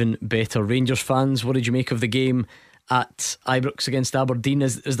 even better. Rangers fans, what did you make of the game at Ibrox against Aberdeen?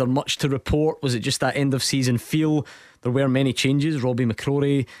 Is there much to report? Was it just that end of season feel? There were many changes. Robbie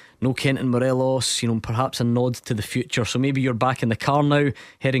McCrory, no Kenton Morelos, perhaps a nod to the future. So maybe you're back in the car now,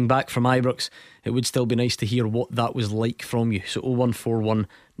 heading back from Ibrox. It would still be nice to hear what that was like from you. So 0141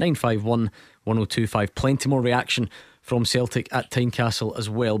 951 1025. Plenty more reaction from Celtic at Tynecastle as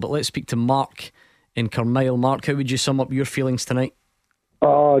well. But let's speak to Mark in Carmyle. Mark, how would you sum up your feelings tonight?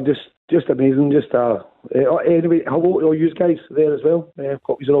 Oh, just amazing. Anyway, hello to all you guys there as well.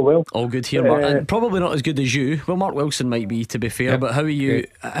 Hope you're all well. All good here, Mark. And probably not as good as you. Well, Mark Wilson might be, to be fair. Yeah. But how are you?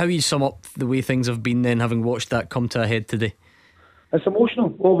 How you sum up the way things have been then, having watched that come to a head today? It's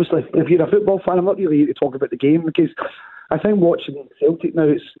emotional, obviously. If you're a football fan, I'm not really here to talk about the game, because I think watching Celtic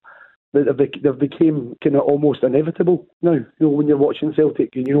now, they've become kind of almost inevitable now. When you're watching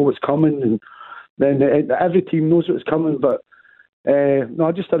Celtic, and you know what's coming, and then every team knows what's coming, but.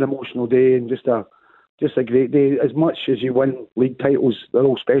 No, just an emotional day, and just a great day. As much as you win league titles, they're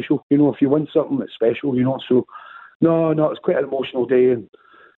all special. If you win something, it's special. So no, it's quite an emotional day, and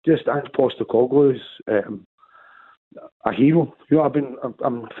just Ange Postecoglou is a hero.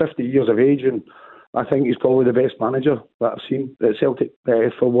 I'm 50 years of age, and I think he's probably the best manager that I've seen at Celtic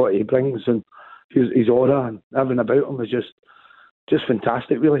for what he brings, and his aura and everything about him is just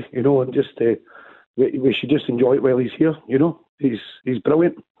fantastic, really. And just we should just enjoy it while he's here. He's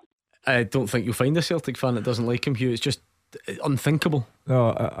brilliant. I don't think you'll find a Celtic fan that doesn't like him, Hugh. It's just unthinkable.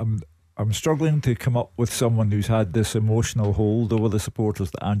 No, I'm struggling to come up with someone who's had this emotional hold over the supporters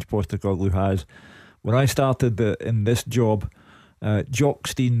that Ange Postecoglou has. When I started in this job, Jock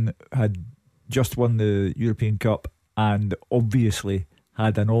Stein had just won the European Cup and obviously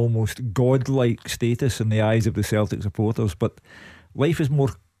had an almost godlike status in the eyes of the Celtic supporters. But life is more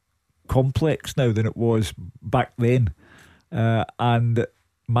complex now than it was back then. And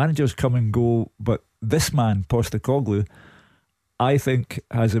managers come and go, but this man, Postecoglou, I think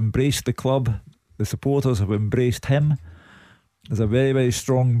has embraced the club. The supporters have embraced him. There's a very, very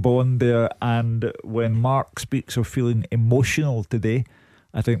strong bond there. And when Mark speaks of feeling emotional today,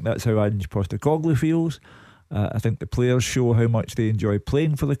 I think that's how Ange Postecoglou feels. I think the players show how much they enjoy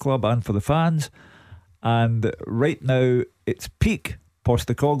playing for the club and for the fans. And right now it's peak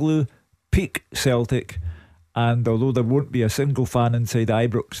Postecoglou, peak Celtic. And although there won't be a single fan inside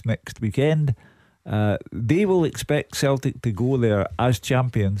Ibrox next weekend, they will expect Celtic to go there as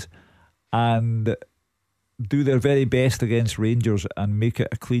champions, and do their very best against Rangers and make it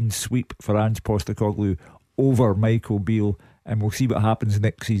a clean sweep for Ange Postecoglou over Michael Beale, and we'll see what happens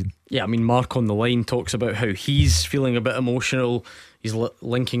next season. Yeah, I mean, Mark on the line talks about how he's feeling a bit emotional. He's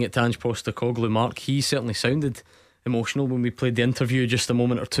linking it to Ange Postecoglou. Mark, he certainly sounded emotional when we played the interview just a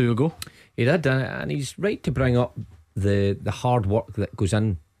moment or two ago. He did, and he's right to bring up the hard work that goes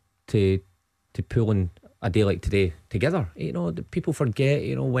in to pulling a day like today together. You know, people forget,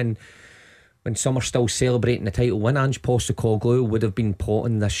 you know, when some are still celebrating the title win, Ange Postecoglou would have been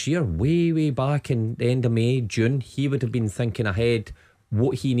potting this year, way back in the end of May, June. He would have been thinking ahead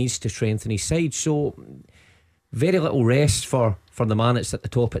what he needs to strengthen his side. So very little rest for the man that's at the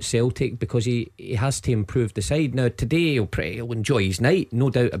top at Celtic, because he has to improve the side. Now today he'll enjoy his night, no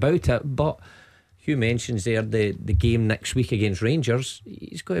doubt about it, but Hugh mentions there the game next week against Rangers.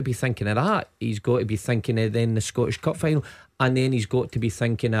 He's got to be thinking of that. He's got to be thinking of then the Scottish Cup final, and then he's got to be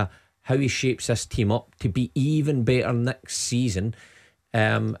thinking of how he shapes this team up to be even better next season,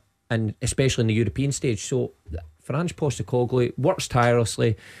 and especially in the European stage. So for Ange Postecoglou, works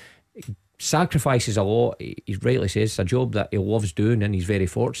tirelessly, sacrifices a lot. He rightly says it's a job that he loves doing, and he's very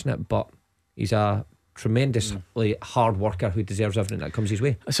fortunate, but he's a tremendously hard worker who deserves everything that comes his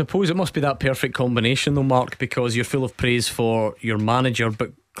way. I suppose it must be that perfect combination though, Mark, because you're full of praise for your manager,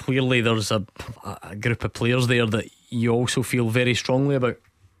 but clearly there's a group of players there that you also feel very strongly about.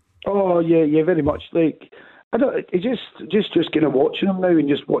 Oh yeah, very much. Like, I don't. It's just kind of watching them now and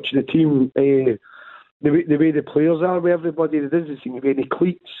just watching the team. The way the players are with everybody, there doesn't seem to be any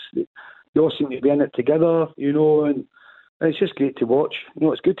cliques. They all seem to be in it together, you know, and it's just great to watch. You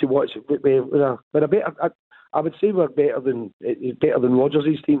know, it's good to watch. We're a better. I would say we're better than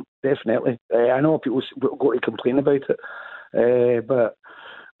Rodgers' team, definitely. I know people go to complain about it, but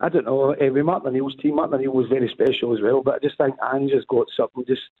I don't know. With Martin O'Neill's team, Martin O'Neill was very special as well. But I just think Ange has got something.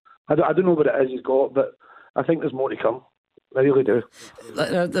 I don't know what it is he's got, but I think there's more to come. I really do.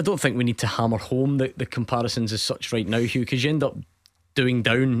 I don't think we need to hammer home the comparisons as such right now, Hugh, because you end up doing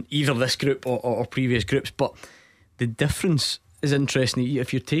down either this group or previous groups. But the difference is interesting.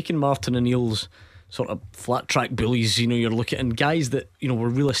 If you're taking Martin O'Neill's sort of flat track bullies, you know, you're looking at guys that, you know, were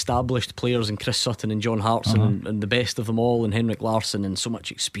real established players, and Chris Sutton and John Hartson and the best of them all, and Henrik Larsson, and so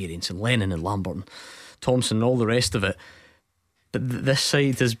much experience, and Lennon and Lambert and Thompson and all the rest of it. But this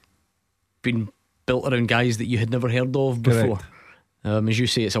side has been built around guys that you had never heard of before. As you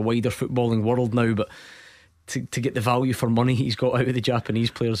say, it's a wider footballing world now, but to get the value for money he's got out of the Japanese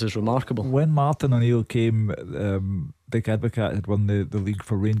players is remarkable. When Martin O'Neill came, Dick Advocaat had won the league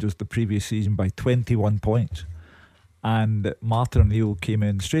for Rangers the previous season by 21 points, and Martin O'Neill came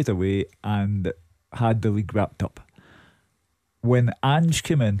in straight away and had the league wrapped up. When Ange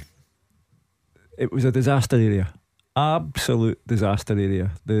came in, it was a disaster area. Absolute disaster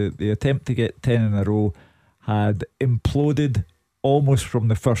area. The attempt to get 10 in a row had imploded almost from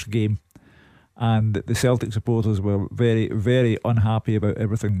the first game, and the Celtic supporters were very, very unhappy about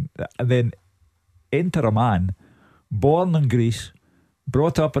everything. And then enter a man born in Greece,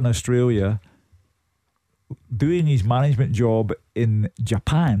 brought up in Australia, doing his management job in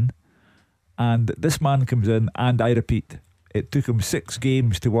Japan, and this man comes in, and I repeat, it took him 6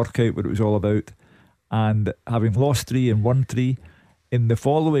 games to work out what it was all about. And having lost 3 and won 3, in the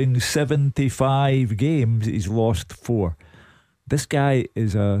following 75 games, he's lost 4. This guy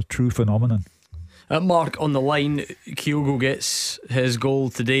is a true phenomenon. Mark on the line, Kyogo gets his goal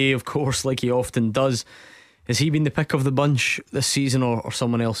today, of course, like he often does. Has he been the pick of the bunch this season, or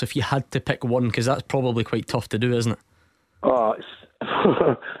someone else? If you had to pick one, because that's probably quite tough to do, isn't it? Oh,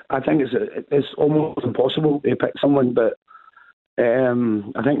 I think it's almost impossible to pick someone, but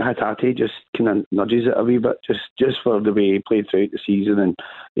I think Hatate just kind of nudges it a wee bit, just for the way he played throughout the season, and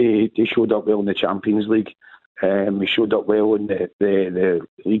he showed up well in the Champions League. He showed up well in the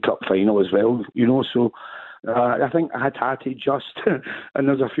League Cup final as well, you know. So I think Hatate just, and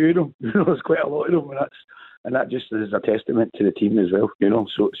there's a few of them, you know, there's quite a lot of them, and that just is a testament to the team as well, you know.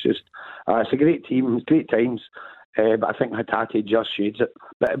 So it's just it's a great team, great times, but I think Hatate just shades it.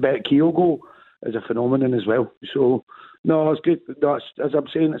 But Kyogo is a phenomenon as well. So no, it's good. No, as I'm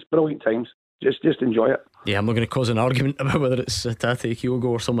saying, it's brilliant times. Just enjoy it. Yeah, I'm not going to cause an argument about whether it's Hatate, Kyogo,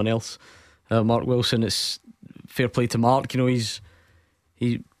 or someone else. Mark Wilson, it's fair play to Mark. You know, he's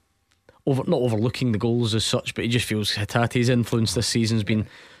not overlooking the goals as such, but he just feels Hatate's influence this season's been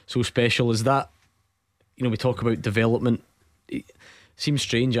so special. Is that, you know, we talk about development. It seems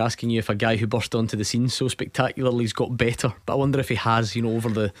strange asking you if a guy who burst onto the scene so spectacularly has got better, but I wonder if he has, you know,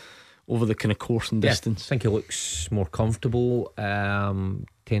 over the kind of course and distance. I think he looks more comfortable,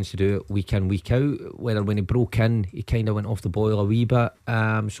 tends to do it week in, week out. Whether when he broke in, he kind of went off the boil a wee bit,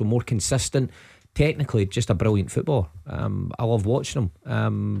 so more consistent. technically just a brilliant footballer. I love watching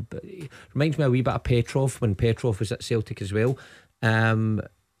him. It reminds me a wee bit of Petrov when Petrov was at Celtic as well.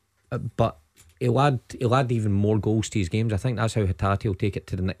 But he'll add even more goals to his games. I think that's how Hatate will take it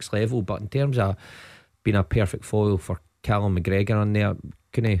to the next level. But in terms of being a perfect foil for Callum McGregor on there,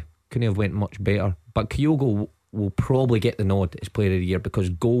 couldn't have went much better. But Kyogo will probably get the nod as player of the year, because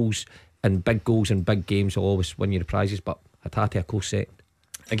goals and big games will always win you the prizes. But Hatate a close second.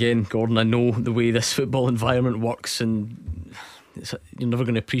 Again, Gordon, I know the way this football environment works, and you're never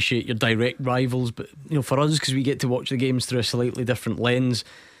going to appreciate your direct rivals, but for us, because we get to watch the games through a slightly different lens,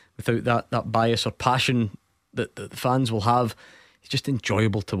 without that bias or passion that the fans will have, it's just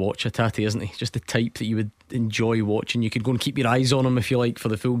enjoyable to watch Hatate, isn't he? He's just the type that you would enjoy watching. You could go and keep your eyes on him if you like for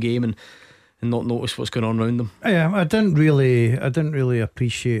the full game, and not notice what's going on around them. Yeah, I didn't really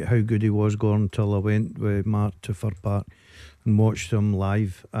appreciate how good he was, Gordon, until I went with Mark to Fir Park and watched him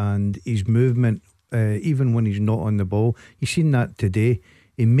live, and his movement, even when he's not on the ball, you've seen that today.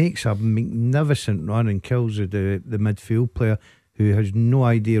 He makes a magnificent run and kills the midfield player who has no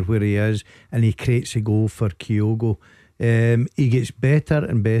idea where he is, and he creates a goal for Kyogo. He gets better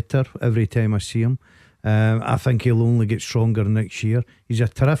and better every time I see him. I think he'll only get stronger next year. He's a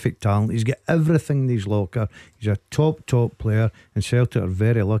terrific talent. He's got everything in his locker. He's a top player, and Celtic are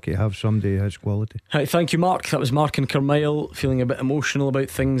very lucky to have somebody of his quality. Right, thank you, Mark. That was Mark in Carmyle, feeling a bit emotional about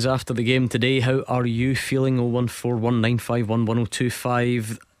things after the game today. How are you feeling?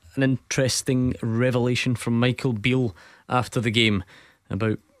 01419511025. An interesting revelation from Michael Beale after the game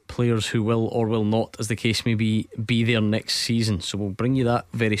about players who will or will not, as the case may be there next season. So we'll bring you that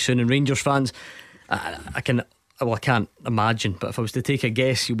very soon. And Rangers fans, I can't imagine, but if I was to take a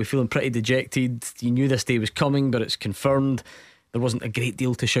guess, you'll be feeling pretty dejected. You knew this day was coming, but it's confirmed. There wasn't a great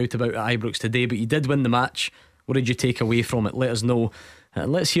deal to shout about at Ibrox today, but you did win the match. What did you take away from it? Let us know,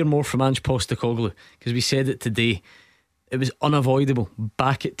 and let's hear more from Ange Postecoglou, because we said it today. It was unavoidable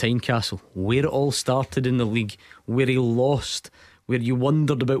back at Tynecastle, where it all started in the league, where he lost, where you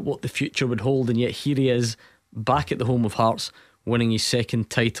wondered about what the future would hold, and yet here he is back at the home of Hearts, winning his second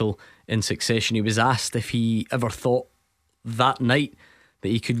title in succession. He was asked if he ever thought that night that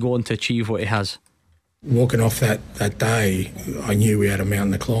he could go on to achieve what he has. Walking off that day, I knew we had a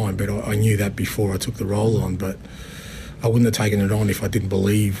mountain to climb, but I knew that before I took the role on. But I wouldn't have taken it on if I didn't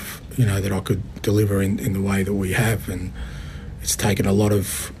believe, that I could deliver in the way that we have. And it's taken a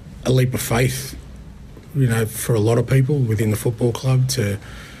leap of faith, for a lot of people within the football club to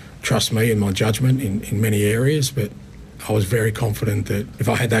trust me and my judgment in many areas. But I was very confident that if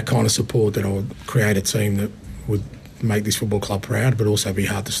I had that kind of support, that I would create a team that would make this football club proud, but also be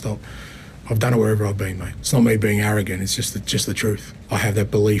hard to stop. I've done it wherever I've been, mate. It's not me being arrogant, it's just the truth. I have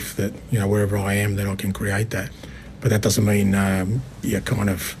that belief that, wherever I am, that I can create that. But that doesn't mean you're kind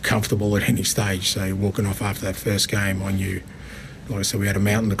of comfortable at any stage. So walking off after that first game, I knew, like I said, we had a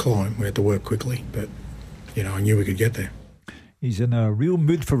mountain to climb. We had to work quickly, but, I knew we could get there. He's in a real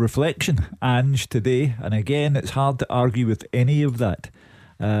mood for reflection, Ange, today. And again, it's hard to argue with any of that.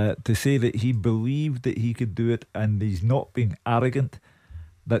 To say that he believed that he could do it and he's not being arrogant,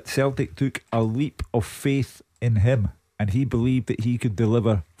 that Celtic took a leap of faith in him and he believed that he could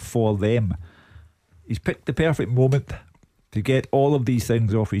deliver for them. He's picked the perfect moment to get all of these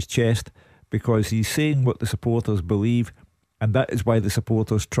things off his chest, because he's saying what the supporters believe, and that is why the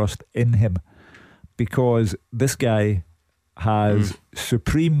supporters trust in him. Because this guy has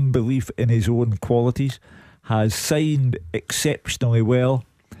supreme belief in his own qualities, has signed exceptionally well,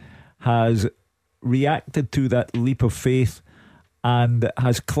 has reacted to that leap of faith, and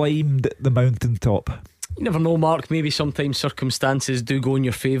has climbed the mountaintop. You never know, Mark. Maybe sometimes circumstances do go in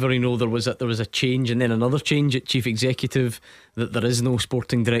your favour. There was a change and then another change at chief executive, that there is no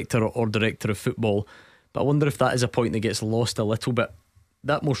sporting director or director of football. But I wonder if that is a point that gets lost a little bit.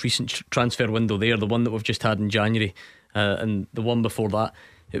 That most recent transfer window there, the one that we've just had in January, and the one before that,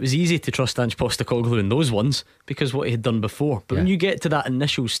 it was easy to trust Ange Postecoglou in those ones because what he had done before. But when you get to that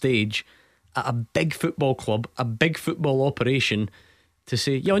initial stage at a big football club, a big football operation, to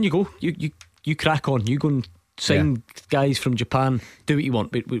say, on you go, you crack on, you go and sign guys from Japan, do what you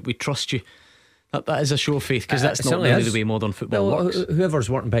want, we trust you. That is a show of faith, because that's not really the way modern football works. Whoever's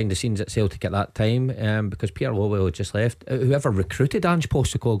working behind the scenes at Celtic at that time, because Pierre Lowell had just left, whoever recruited Ange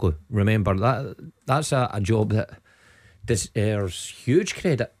Postecoglou, remember that's a job that deserves huge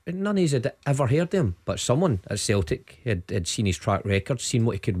credit. None of us had ever heard of him, but someone at Celtic had seen his track record, seen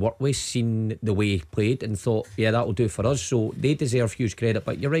what he could work with, seen the way he played, and thought, that'll do for us. So they deserve huge credit.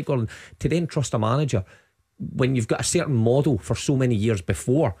 But you're right, Gordon, to then trust a manager when you've got a certain model for so many years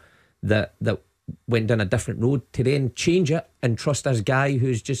before that went down a different road, to then change it and trust this guy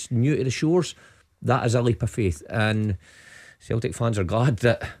who's just new to the shores, that is a leap of faith, and Celtic fans are glad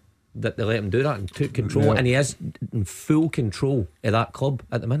that they let him do that and took control, and he is in full control of that club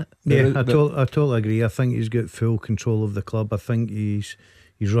at the minute. I totally agree. I think he's got full control of the club. I think he's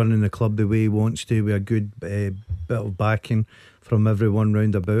running the club the way he wants to, with a good bit of backing from everyone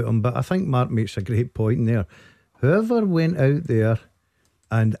round about him. But I think Mark makes a great point in there. Whoever went out there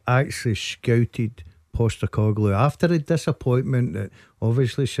and actually scouted Postecoglou after a disappointment that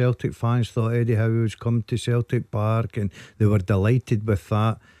obviously Celtic fans thought Eddie Howe was coming to Celtic Park and they were delighted with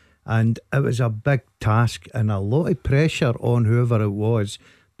that, and it was a big task and a lot of pressure on whoever it was,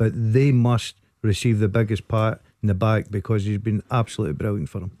 but they must receive the biggest pat in the back because he's been absolutely brilliant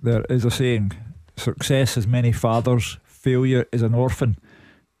for them. There is a saying, success has many fathers, failure is an orphan.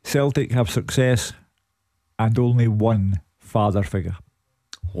 Celtic have success and only one father figure.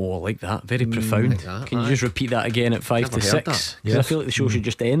 Oh, I like that. Very profound. Like that, Can you just repeat that again at 5 to 6? Because I feel like the show should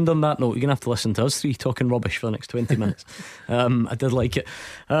just end on that note. You're going to have to listen to us three talking rubbish for the next 20 minutes. I did like it.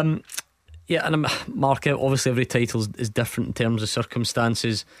 Yeah, and Mark, obviously every title is different in terms of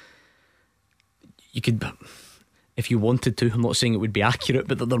circumstances. You could, if you wanted to, I'm not saying it would be accurate,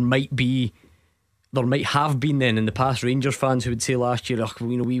 but that there might have been then in the past Rangers fans who would say last year,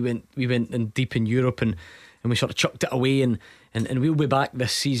 we went in deep in Europe and we sort of chucked it away and we'll be back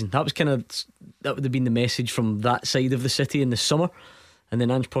this season. That would have been the message from that side of the city in the summer. And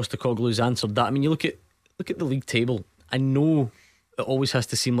then Ange Postecoglou's answered that. I mean, you look at the league table. I know it always has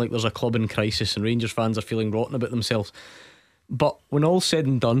to seem like there's a club in crisis and Rangers fans are feeling rotten about themselves, but when all's said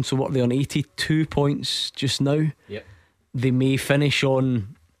and done, so what are they on, 82 points just now? Yep. They may finish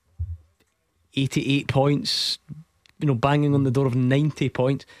on 88 points, banging on the door of 90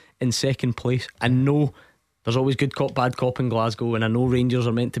 points in second place. I know there's always good cop, bad cop in Glasgow, and I know Rangers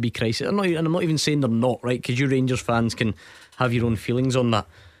are meant to be crisis. And I'm not even saying they're not, right? Because you Rangers fans can have your own feelings on that.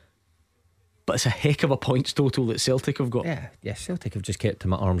 But it's a heck of a points total that Celtic have got. Yeah, Celtic have just kept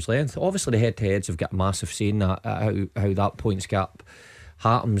them at arm's length. Obviously the head-to-heads have got a massive say in that, how that points gap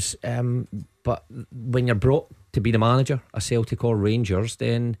happens. But when you're brought to be the manager of Celtic or Rangers,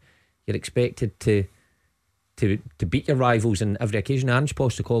 then you're expected to beat your rivals in every occasion. Ange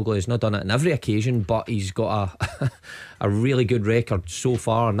Postecoglou has not done it in every occasion, but he's got a really good record so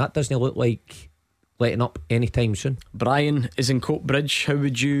far, and that doesn't look like letting up anytime soon. Brian is in Coatbridge. How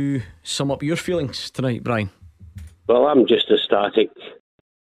would you sum up your feelings tonight, Brian? Well, I'm just ecstatic,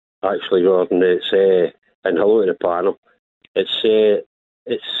 actually, Gordon. It's and hello to the panel.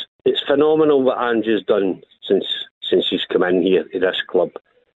 It's phenomenal what Ange has done since he's come in here to this club.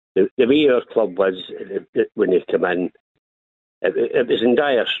 The way our club was when they come in, it was in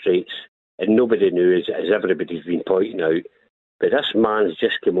dire straits, and nobody knew, as everybody's been pointing out. But this man's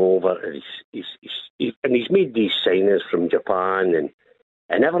just come over, and he's made these signings from Japan,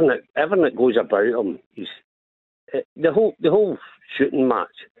 and everything that goes about him. The whole shooting match.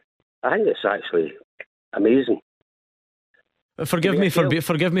 I think it's actually amazing. Forgive me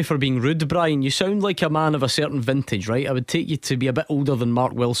for being rude, Brian. You sound like a man of a certain vintage, right? I would take you to be a bit older than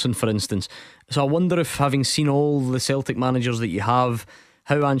Mark Wilson, for instance. So I wonder if, having seen all the Celtic managers that you have,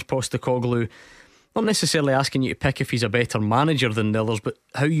 how Ange Postecoglou, not necessarily asking you to pick if he's a better manager than the others, but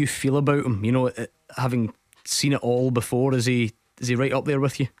how you feel about him. Having seen it all before, is he right up there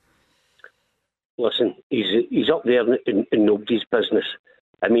with you? Listen, he's up there in nobody's business.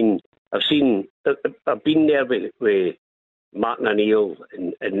 I mean, I've been there with Martin O'Neill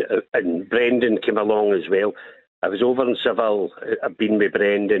and Brendan came along as well. I was over in Seville. I've been with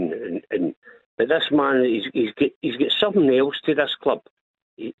Brendan, but this man, he's got something else to this club.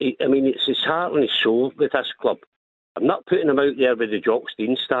 I mean, it's his heart and his soul with this club. I'm not putting him out there with the Jock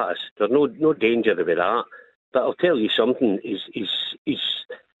Stein status. There's no danger with that. But I'll tell you something. If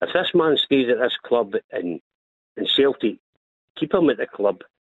this man stays at this club in Celtic, keep him at the club.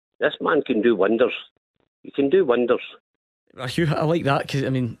 This man can do wonders. He can do wonders. Hugh, I like that because, I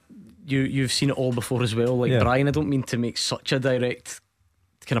mean, you've seen it all before as well. Like, Brian, I don't mean to make such a direct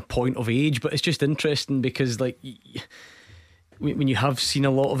kind of point of age, but it's just interesting because, like, when you have seen a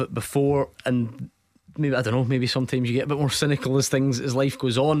lot of it before, and maybe, I don't know, maybe sometimes you get a bit more cynical as life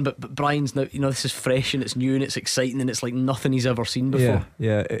goes on, but Brian's now, this is fresh and it's new and it's exciting and it's like nothing he's ever seen before.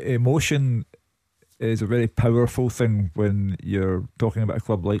 Yeah, emotion is a very powerful thing when you're talking about a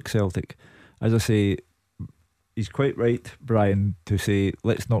club like Celtic. As I say, he's quite right, Brian, to say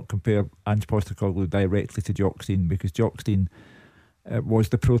let's not compare Ange Postecoglou directly to Jock Stein, because Jock Stein was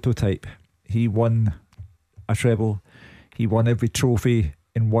the prototype. He won a treble. He won every trophy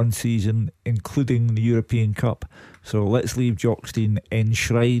in one season, including the European Cup. So let's leave Jock Stein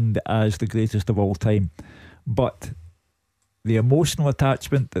enshrined as the greatest of all time. But the emotional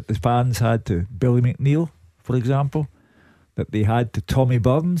attachment that the fans had to Billy McNeil, for example, that they had to Tommy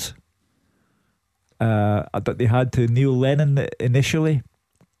Burns, that they had to Neil Lennon initially,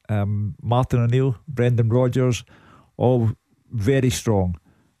 Martin O'Neill, Brendan Rodgers, all very strong.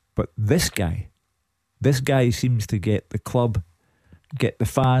 But this guy seems to get the club, get the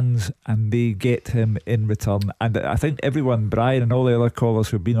fans, and they get him in return. And I think everyone, Brian and all the other callers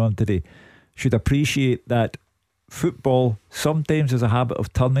who've been on today, should appreciate that football sometimes has a habit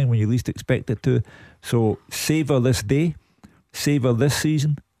of turning when you least expect it to. So savour this day, savour this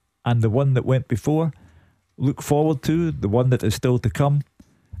season, and the one that went before. Look forward to the one that is still to come,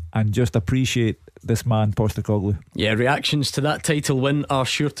 and just appreciate this man, Postecoglou. Yeah, reactions to that title win are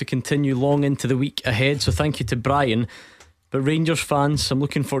sure to continue long into the week ahead, so thank you to Brian. But Rangers fans, I'm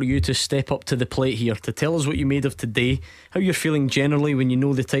looking for you to step up to the plate here, to tell us what you made of today, how you're feeling generally when you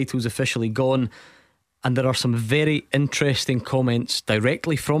know the title's officially gone. And there are some very interesting comments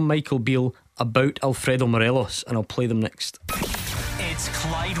directly from Michael Beale about Alfredo Morelos, and I'll play them next. It's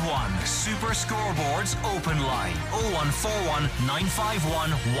Clyde 1 Super Scoreboard's open line 0141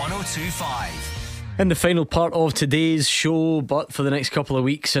 951 1025. In the final part of today's show, but for the next couple of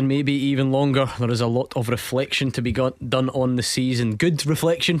weeks and maybe even longer, there is a lot of reflection to be done on the season. Good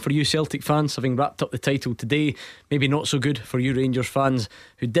reflection for you Celtic fans, having wrapped up the title today. Maybe not so good for you Rangers fans,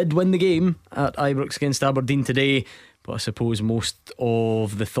 who did win the game at Ibrox against Aberdeen today. But I suppose most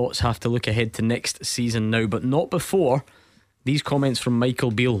of the thoughts have to look ahead to next season now, but not before these comments from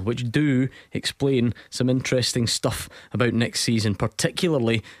Michael Beale, which do explain some interesting stuff about next season,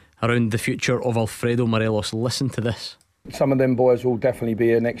 particularly around the future of Alfredo Morelos. Listen to this. Some of them boys will definitely be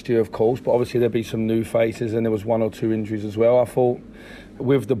here next year, of course, but obviously there'll be some new faces, and there was 1 or 2 injuries as well. I thought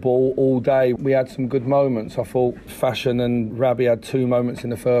with the ball all day we had some good moments. I thought Fashion and Rabbi had 2 moments in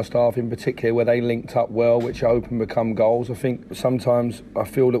the first half in particular where they linked up well, which opened become goals. I think sometimes I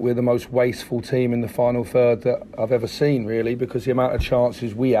feel that we're the most wasteful team in the final third that I've ever seen, really, because the amount of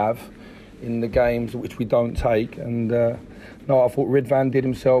chances we have in the games which we don't take. And no, I thought Ridvan did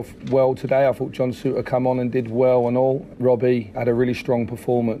himself well today. I thought John Souttar come on and did well and all. Robbie had a really strong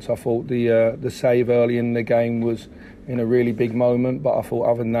performance. I thought the save early in the game was in a really big moment, but I thought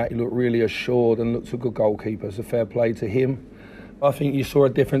other than that he looked really assured and looked a good goalkeeper. So fair play to him. I think you saw a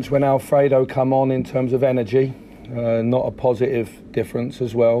difference when Alfredo come on in terms of energy, not a positive difference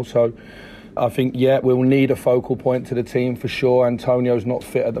as well. So I think, yeah, we'll need a focal point to the team for sure. Antonio's not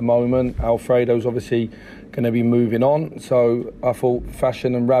fit at the moment. Alfredo's obviously going to be moving on. So I thought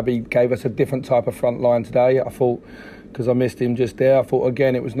Fashion and Rabbi gave us a different type of front line today. I thought, because I missed him just there, I thought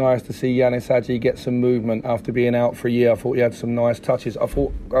again it was nice to see Yanis Hadji get some movement after being out for a year. I thought he had some nice touches. I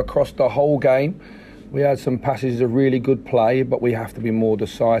thought across the whole game we had some passages of really good play, but we have to be more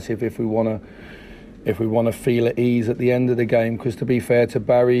decisive if we want to feel at ease at the end of the game. Because to be fair to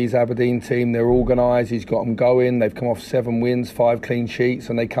Barry's Aberdeen team, they're organised, he's got them going, they've come off 7 wins, 5 clean sheets,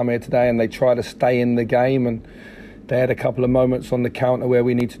 and they come here today and they try to stay in the game, and they had a couple of moments on the counter where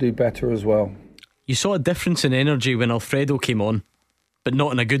we need to do better as well. You saw a difference in energy when Alfredo came on, but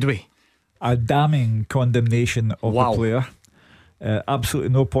not in a good way. A damning condemnation of the player.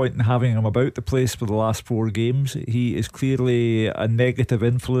 Absolutely no point in having him about the place for the last 4 games. He is clearly a negative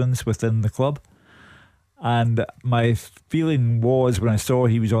influence within the club. And my feeling was, when I saw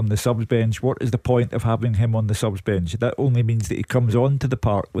he was on the subs bench, what is the point of having him on the subs bench? That only means that he comes onto the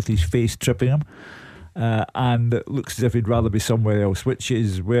park with his face tripping him, and it looks as if he'd rather be somewhere else, which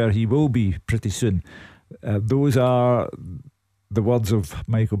is where he will be pretty soon. Those are the words of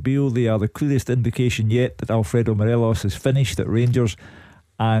Michael Beale. They are the clearest indication yet that Alfredo Morelos is finished at Rangers,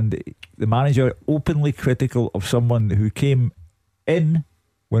 and the manager openly critical of someone who came in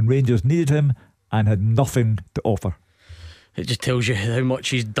when Rangers needed him and had nothing to offer. It just tells you how much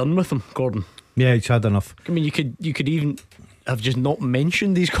he's done with him, Gordon. Yeah, he's had enough. I mean, you could even have just not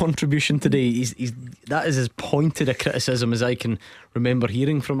mentioned his contribution today. He's that is as pointed a criticism as I can remember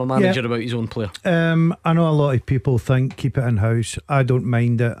hearing from a manager about his own player. I know a lot of people think keep it in house. I don't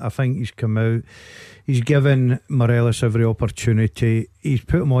mind it. I think he's come out, he's given Morelos every opportunity. He's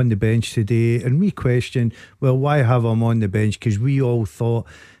put him on the bench today, and we question, well, why have him on the bench? Because we all thought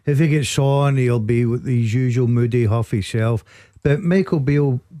if he gets on, he'll be with his usual moody, huffy self. But Michael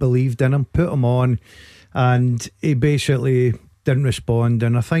Beale believed in him, put him on, and he basically didn't respond.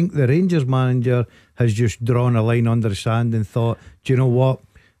 And I think the Rangers manager has just drawn a line under the sand and thought, do you know what?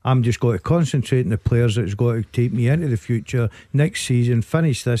 I'm just going to concentrate on the players that's going to take me into the future next season,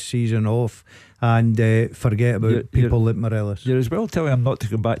 finish this season off, and forget about people like Morelos. You're as well telling him not to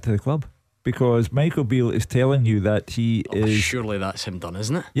come back to the club, because Michael Beale is telling you that he is. Surely that's him done,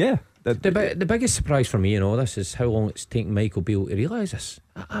 isn't it? Yeah. The biggest surprise for me in all this is how long it's taken Michael Beale to realise this.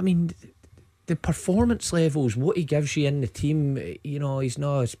 I mean, the performance levels, what he gives you in the team, he's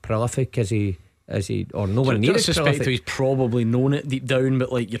not as prolific as he or nowhere near as prolific. He's probably known it deep down,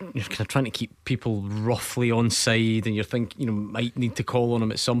 but like you're kind of trying to keep people roughly on side, and you're thinking might need to call on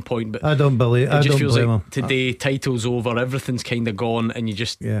him at some point. But I don't blame him. Today, title's over, everything's kind of gone, and you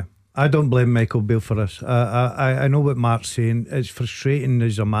just I don't blame Michael Beale for this. I know what Mark's saying. It's frustrating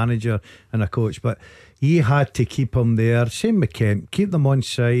as a manager and a coach, but he had to keep him there. Same with Kent, keep them on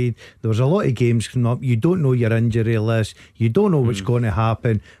side. There was a lot of games coming up. You don't know your injury list, you don't know what's going to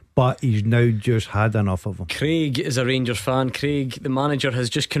happen, but he's now just had enough of them. Craig is a Rangers fan. Craig, the manager has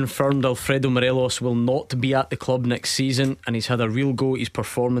just confirmed Alfredo Morelos will not be at the club next season, and he's had a real go at his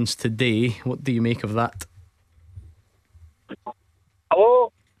performance today. What do you make of that?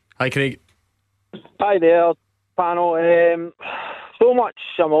 Hello. Hi, Craig. Hi there, panel. So much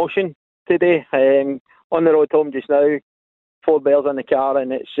emotion today. On the road home just now, 4 bears in the car,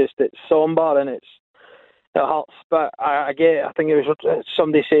 and it's sombre and it hurts. But I think it was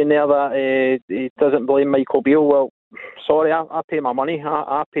somebody saying there that he doesn't blame Michael Beale. Well, sorry, I pay my money.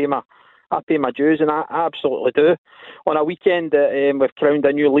 I pay my dues, and I absolutely do. On a weekend we've crowned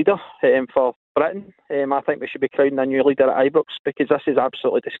a new leader for Britain. I think we should be crowning a new leader at Ibrox, because this is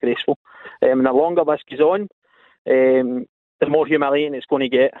absolutely disgraceful. And the longer this goes on, the more humiliating it's going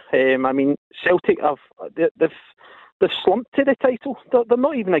to get. I mean, Celtic they've slumped to the title. They're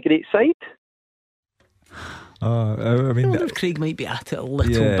not even a great side. I mean, Craig might be at it a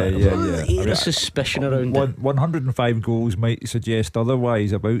little bit. There is suspicion around it. 105 goals might suggest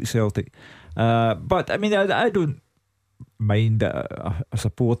otherwise about Celtic, but I mean, I don't mind a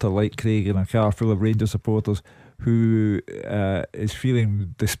supporter like Craig in a car full of Rangers supporters who is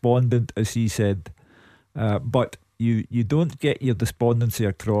feeling despondent, as he said, but you don't get your despondency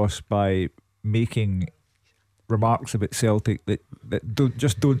across by making remarks about Celtic that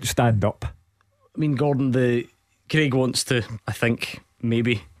don't stand up. I mean, Gordon, Craig wants to, I think,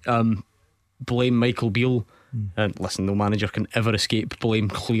 maybe blame Michael Beale. And listen, no manager can ever escape blame,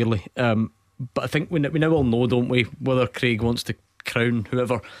 clearly. But I think we now all know, don't we, whether Craig wants to crown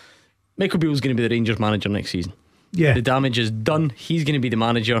whoever. Michael Beale's going to be the Rangers manager next season. Yeah, the damage is done. He's going to be the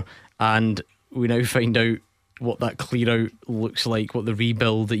manager, and we now find out what that clear out looks like, what the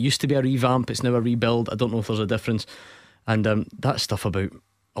rebuild. It used to be a revamp, it's now a rebuild. I don't know if there's a difference. And that stuff about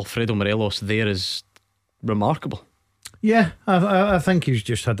Alfredo Morelos there is remarkable. Yeah, I think he's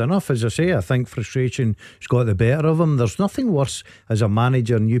just had enough. As I say, I think frustration's got the better of him. There's nothing worse as a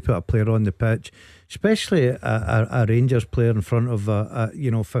manager, and you put a player on the pitch, especially a Rangers player in front of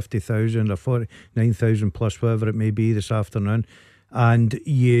 50,000 or 49,000 plus, whatever it may be this afternoon, and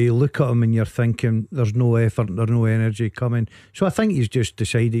you look at him and you're thinking there's no effort, there's no energy coming. So I think he's just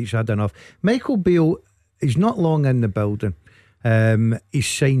decided he's had enough. Michael Beale is not long in the building. He's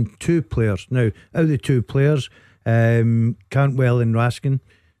signed 2 players now. Out of the 2 players, Cantwell and Raskin,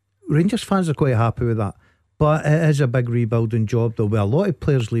 Rangers fans are quite happy with that, but it is a big rebuilding job. There'll be a lot of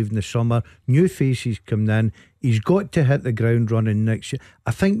players leaving this summer, new faces coming in. He's got to hit the ground running next year.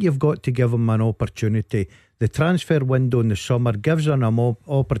 I think you've got to give him an opportunity. The transfer window in the summer gives him an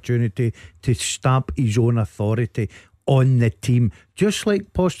opportunity to stamp his own authority on the team, just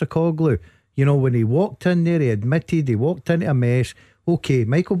like Postecoglou. When he walked in there, he admitted he walked into a mess. Okay,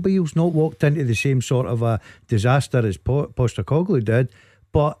 Michael Beale's not walked into the same sort of a disaster as Postecoglou did,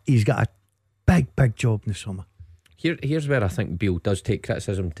 but he's got a big job in the summer. Here's where I think Beale does take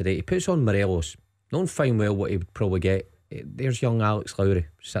criticism today. He puts on Morelos, knowing fine well what he would probably get. There's young Alex Lowry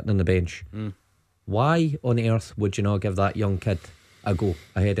sitting on the bench. Why on earth would you not give that young kid a go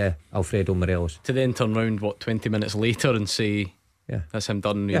ahead of Alfredo Morelos? To then turn round 20 minutes later and say, yeah, that's him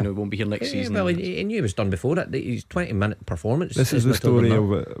done. He won't be here next season. Well, he knew he was done before it. His 20-minute performance. This is the story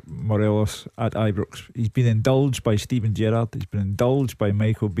of Morelos at Ibrox. He's been indulged by Steven Gerrard. He's been indulged by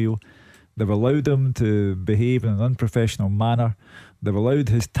Michael Beale. They've allowed him to behave in an unprofessional manner. They've allowed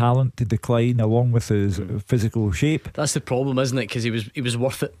his talent to decline along with his physical shape. That's the problem, isn't it? Because he was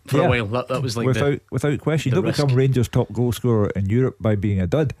worth it for a while. That was like without question. You don't become Rangers' top goal scorer in Europe by being a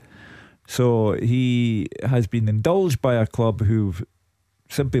dud. So he has been indulged by a club who've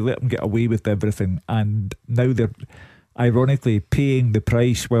simply let him get away with everything, and now they're ironically paying the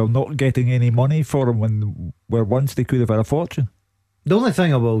price while not getting any money for him where once they could have had a fortune. The only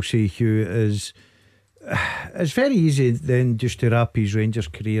thing I will say, Hugh, is it's very easy then just to wrap his Rangers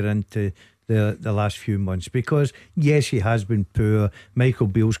career into the last few months, because yes, he has been poor. Michael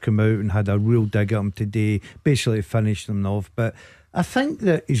Beale's come out and had a real dig at him today, basically finished him off, but I think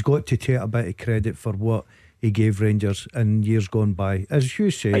that he's got to take a bit of credit for what he gave Rangers in years gone by. As you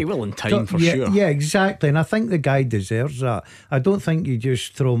say, He will in time for yeah, sure. Yeah, exactly. And I think the guy deserves that. I don't think you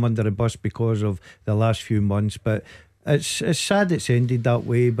just throw him under the bus because of the last few months, but it's sad it's ended that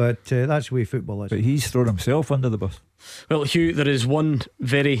way, but that's the way football is. But he's thrown himself under the bus. Well, Hugh, there is one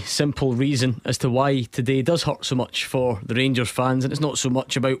very simple reason as to why today does hurt so much for the Rangers fans, and it's not so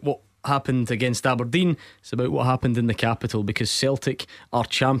much about what happened against Aberdeen, it's about what happened in the capital, because Celtic are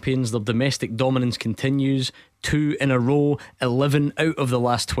champions. Their domestic dominance continues, 2 in a row, 11 out of the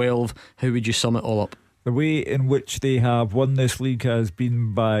last 12. How would you sum it all up? The way in which they have won this league has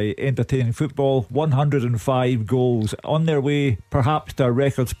been by entertaining football. 105 goals on their way perhaps to a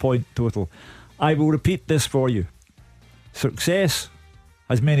records point total. I will repeat this for you. Success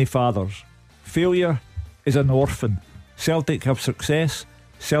has many fathers. Failure is an orphan. Celtic have success.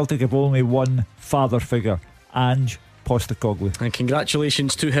 Celtic have only one father figure, Ange Postecoglou. And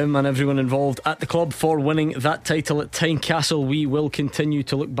congratulations to him and everyone involved at the club for winning that title at Tynecastle. We will continue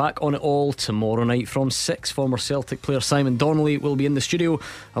to look back on it all tomorrow night from 6. Former Celtic player Simon Donnelly will be in the studio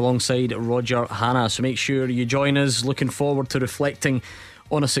alongside Roger Hanna, so make sure you join us. Looking forward to reflecting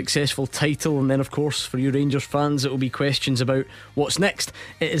on a successful title, and then of course for you Rangers fans it will be questions about what's next.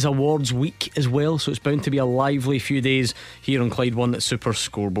 It is awards week as well, so it's bound to be a lively few days here on Clyde One at Super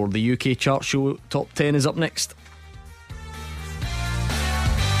Scoreboard. The UK chart show Top 10 is up next.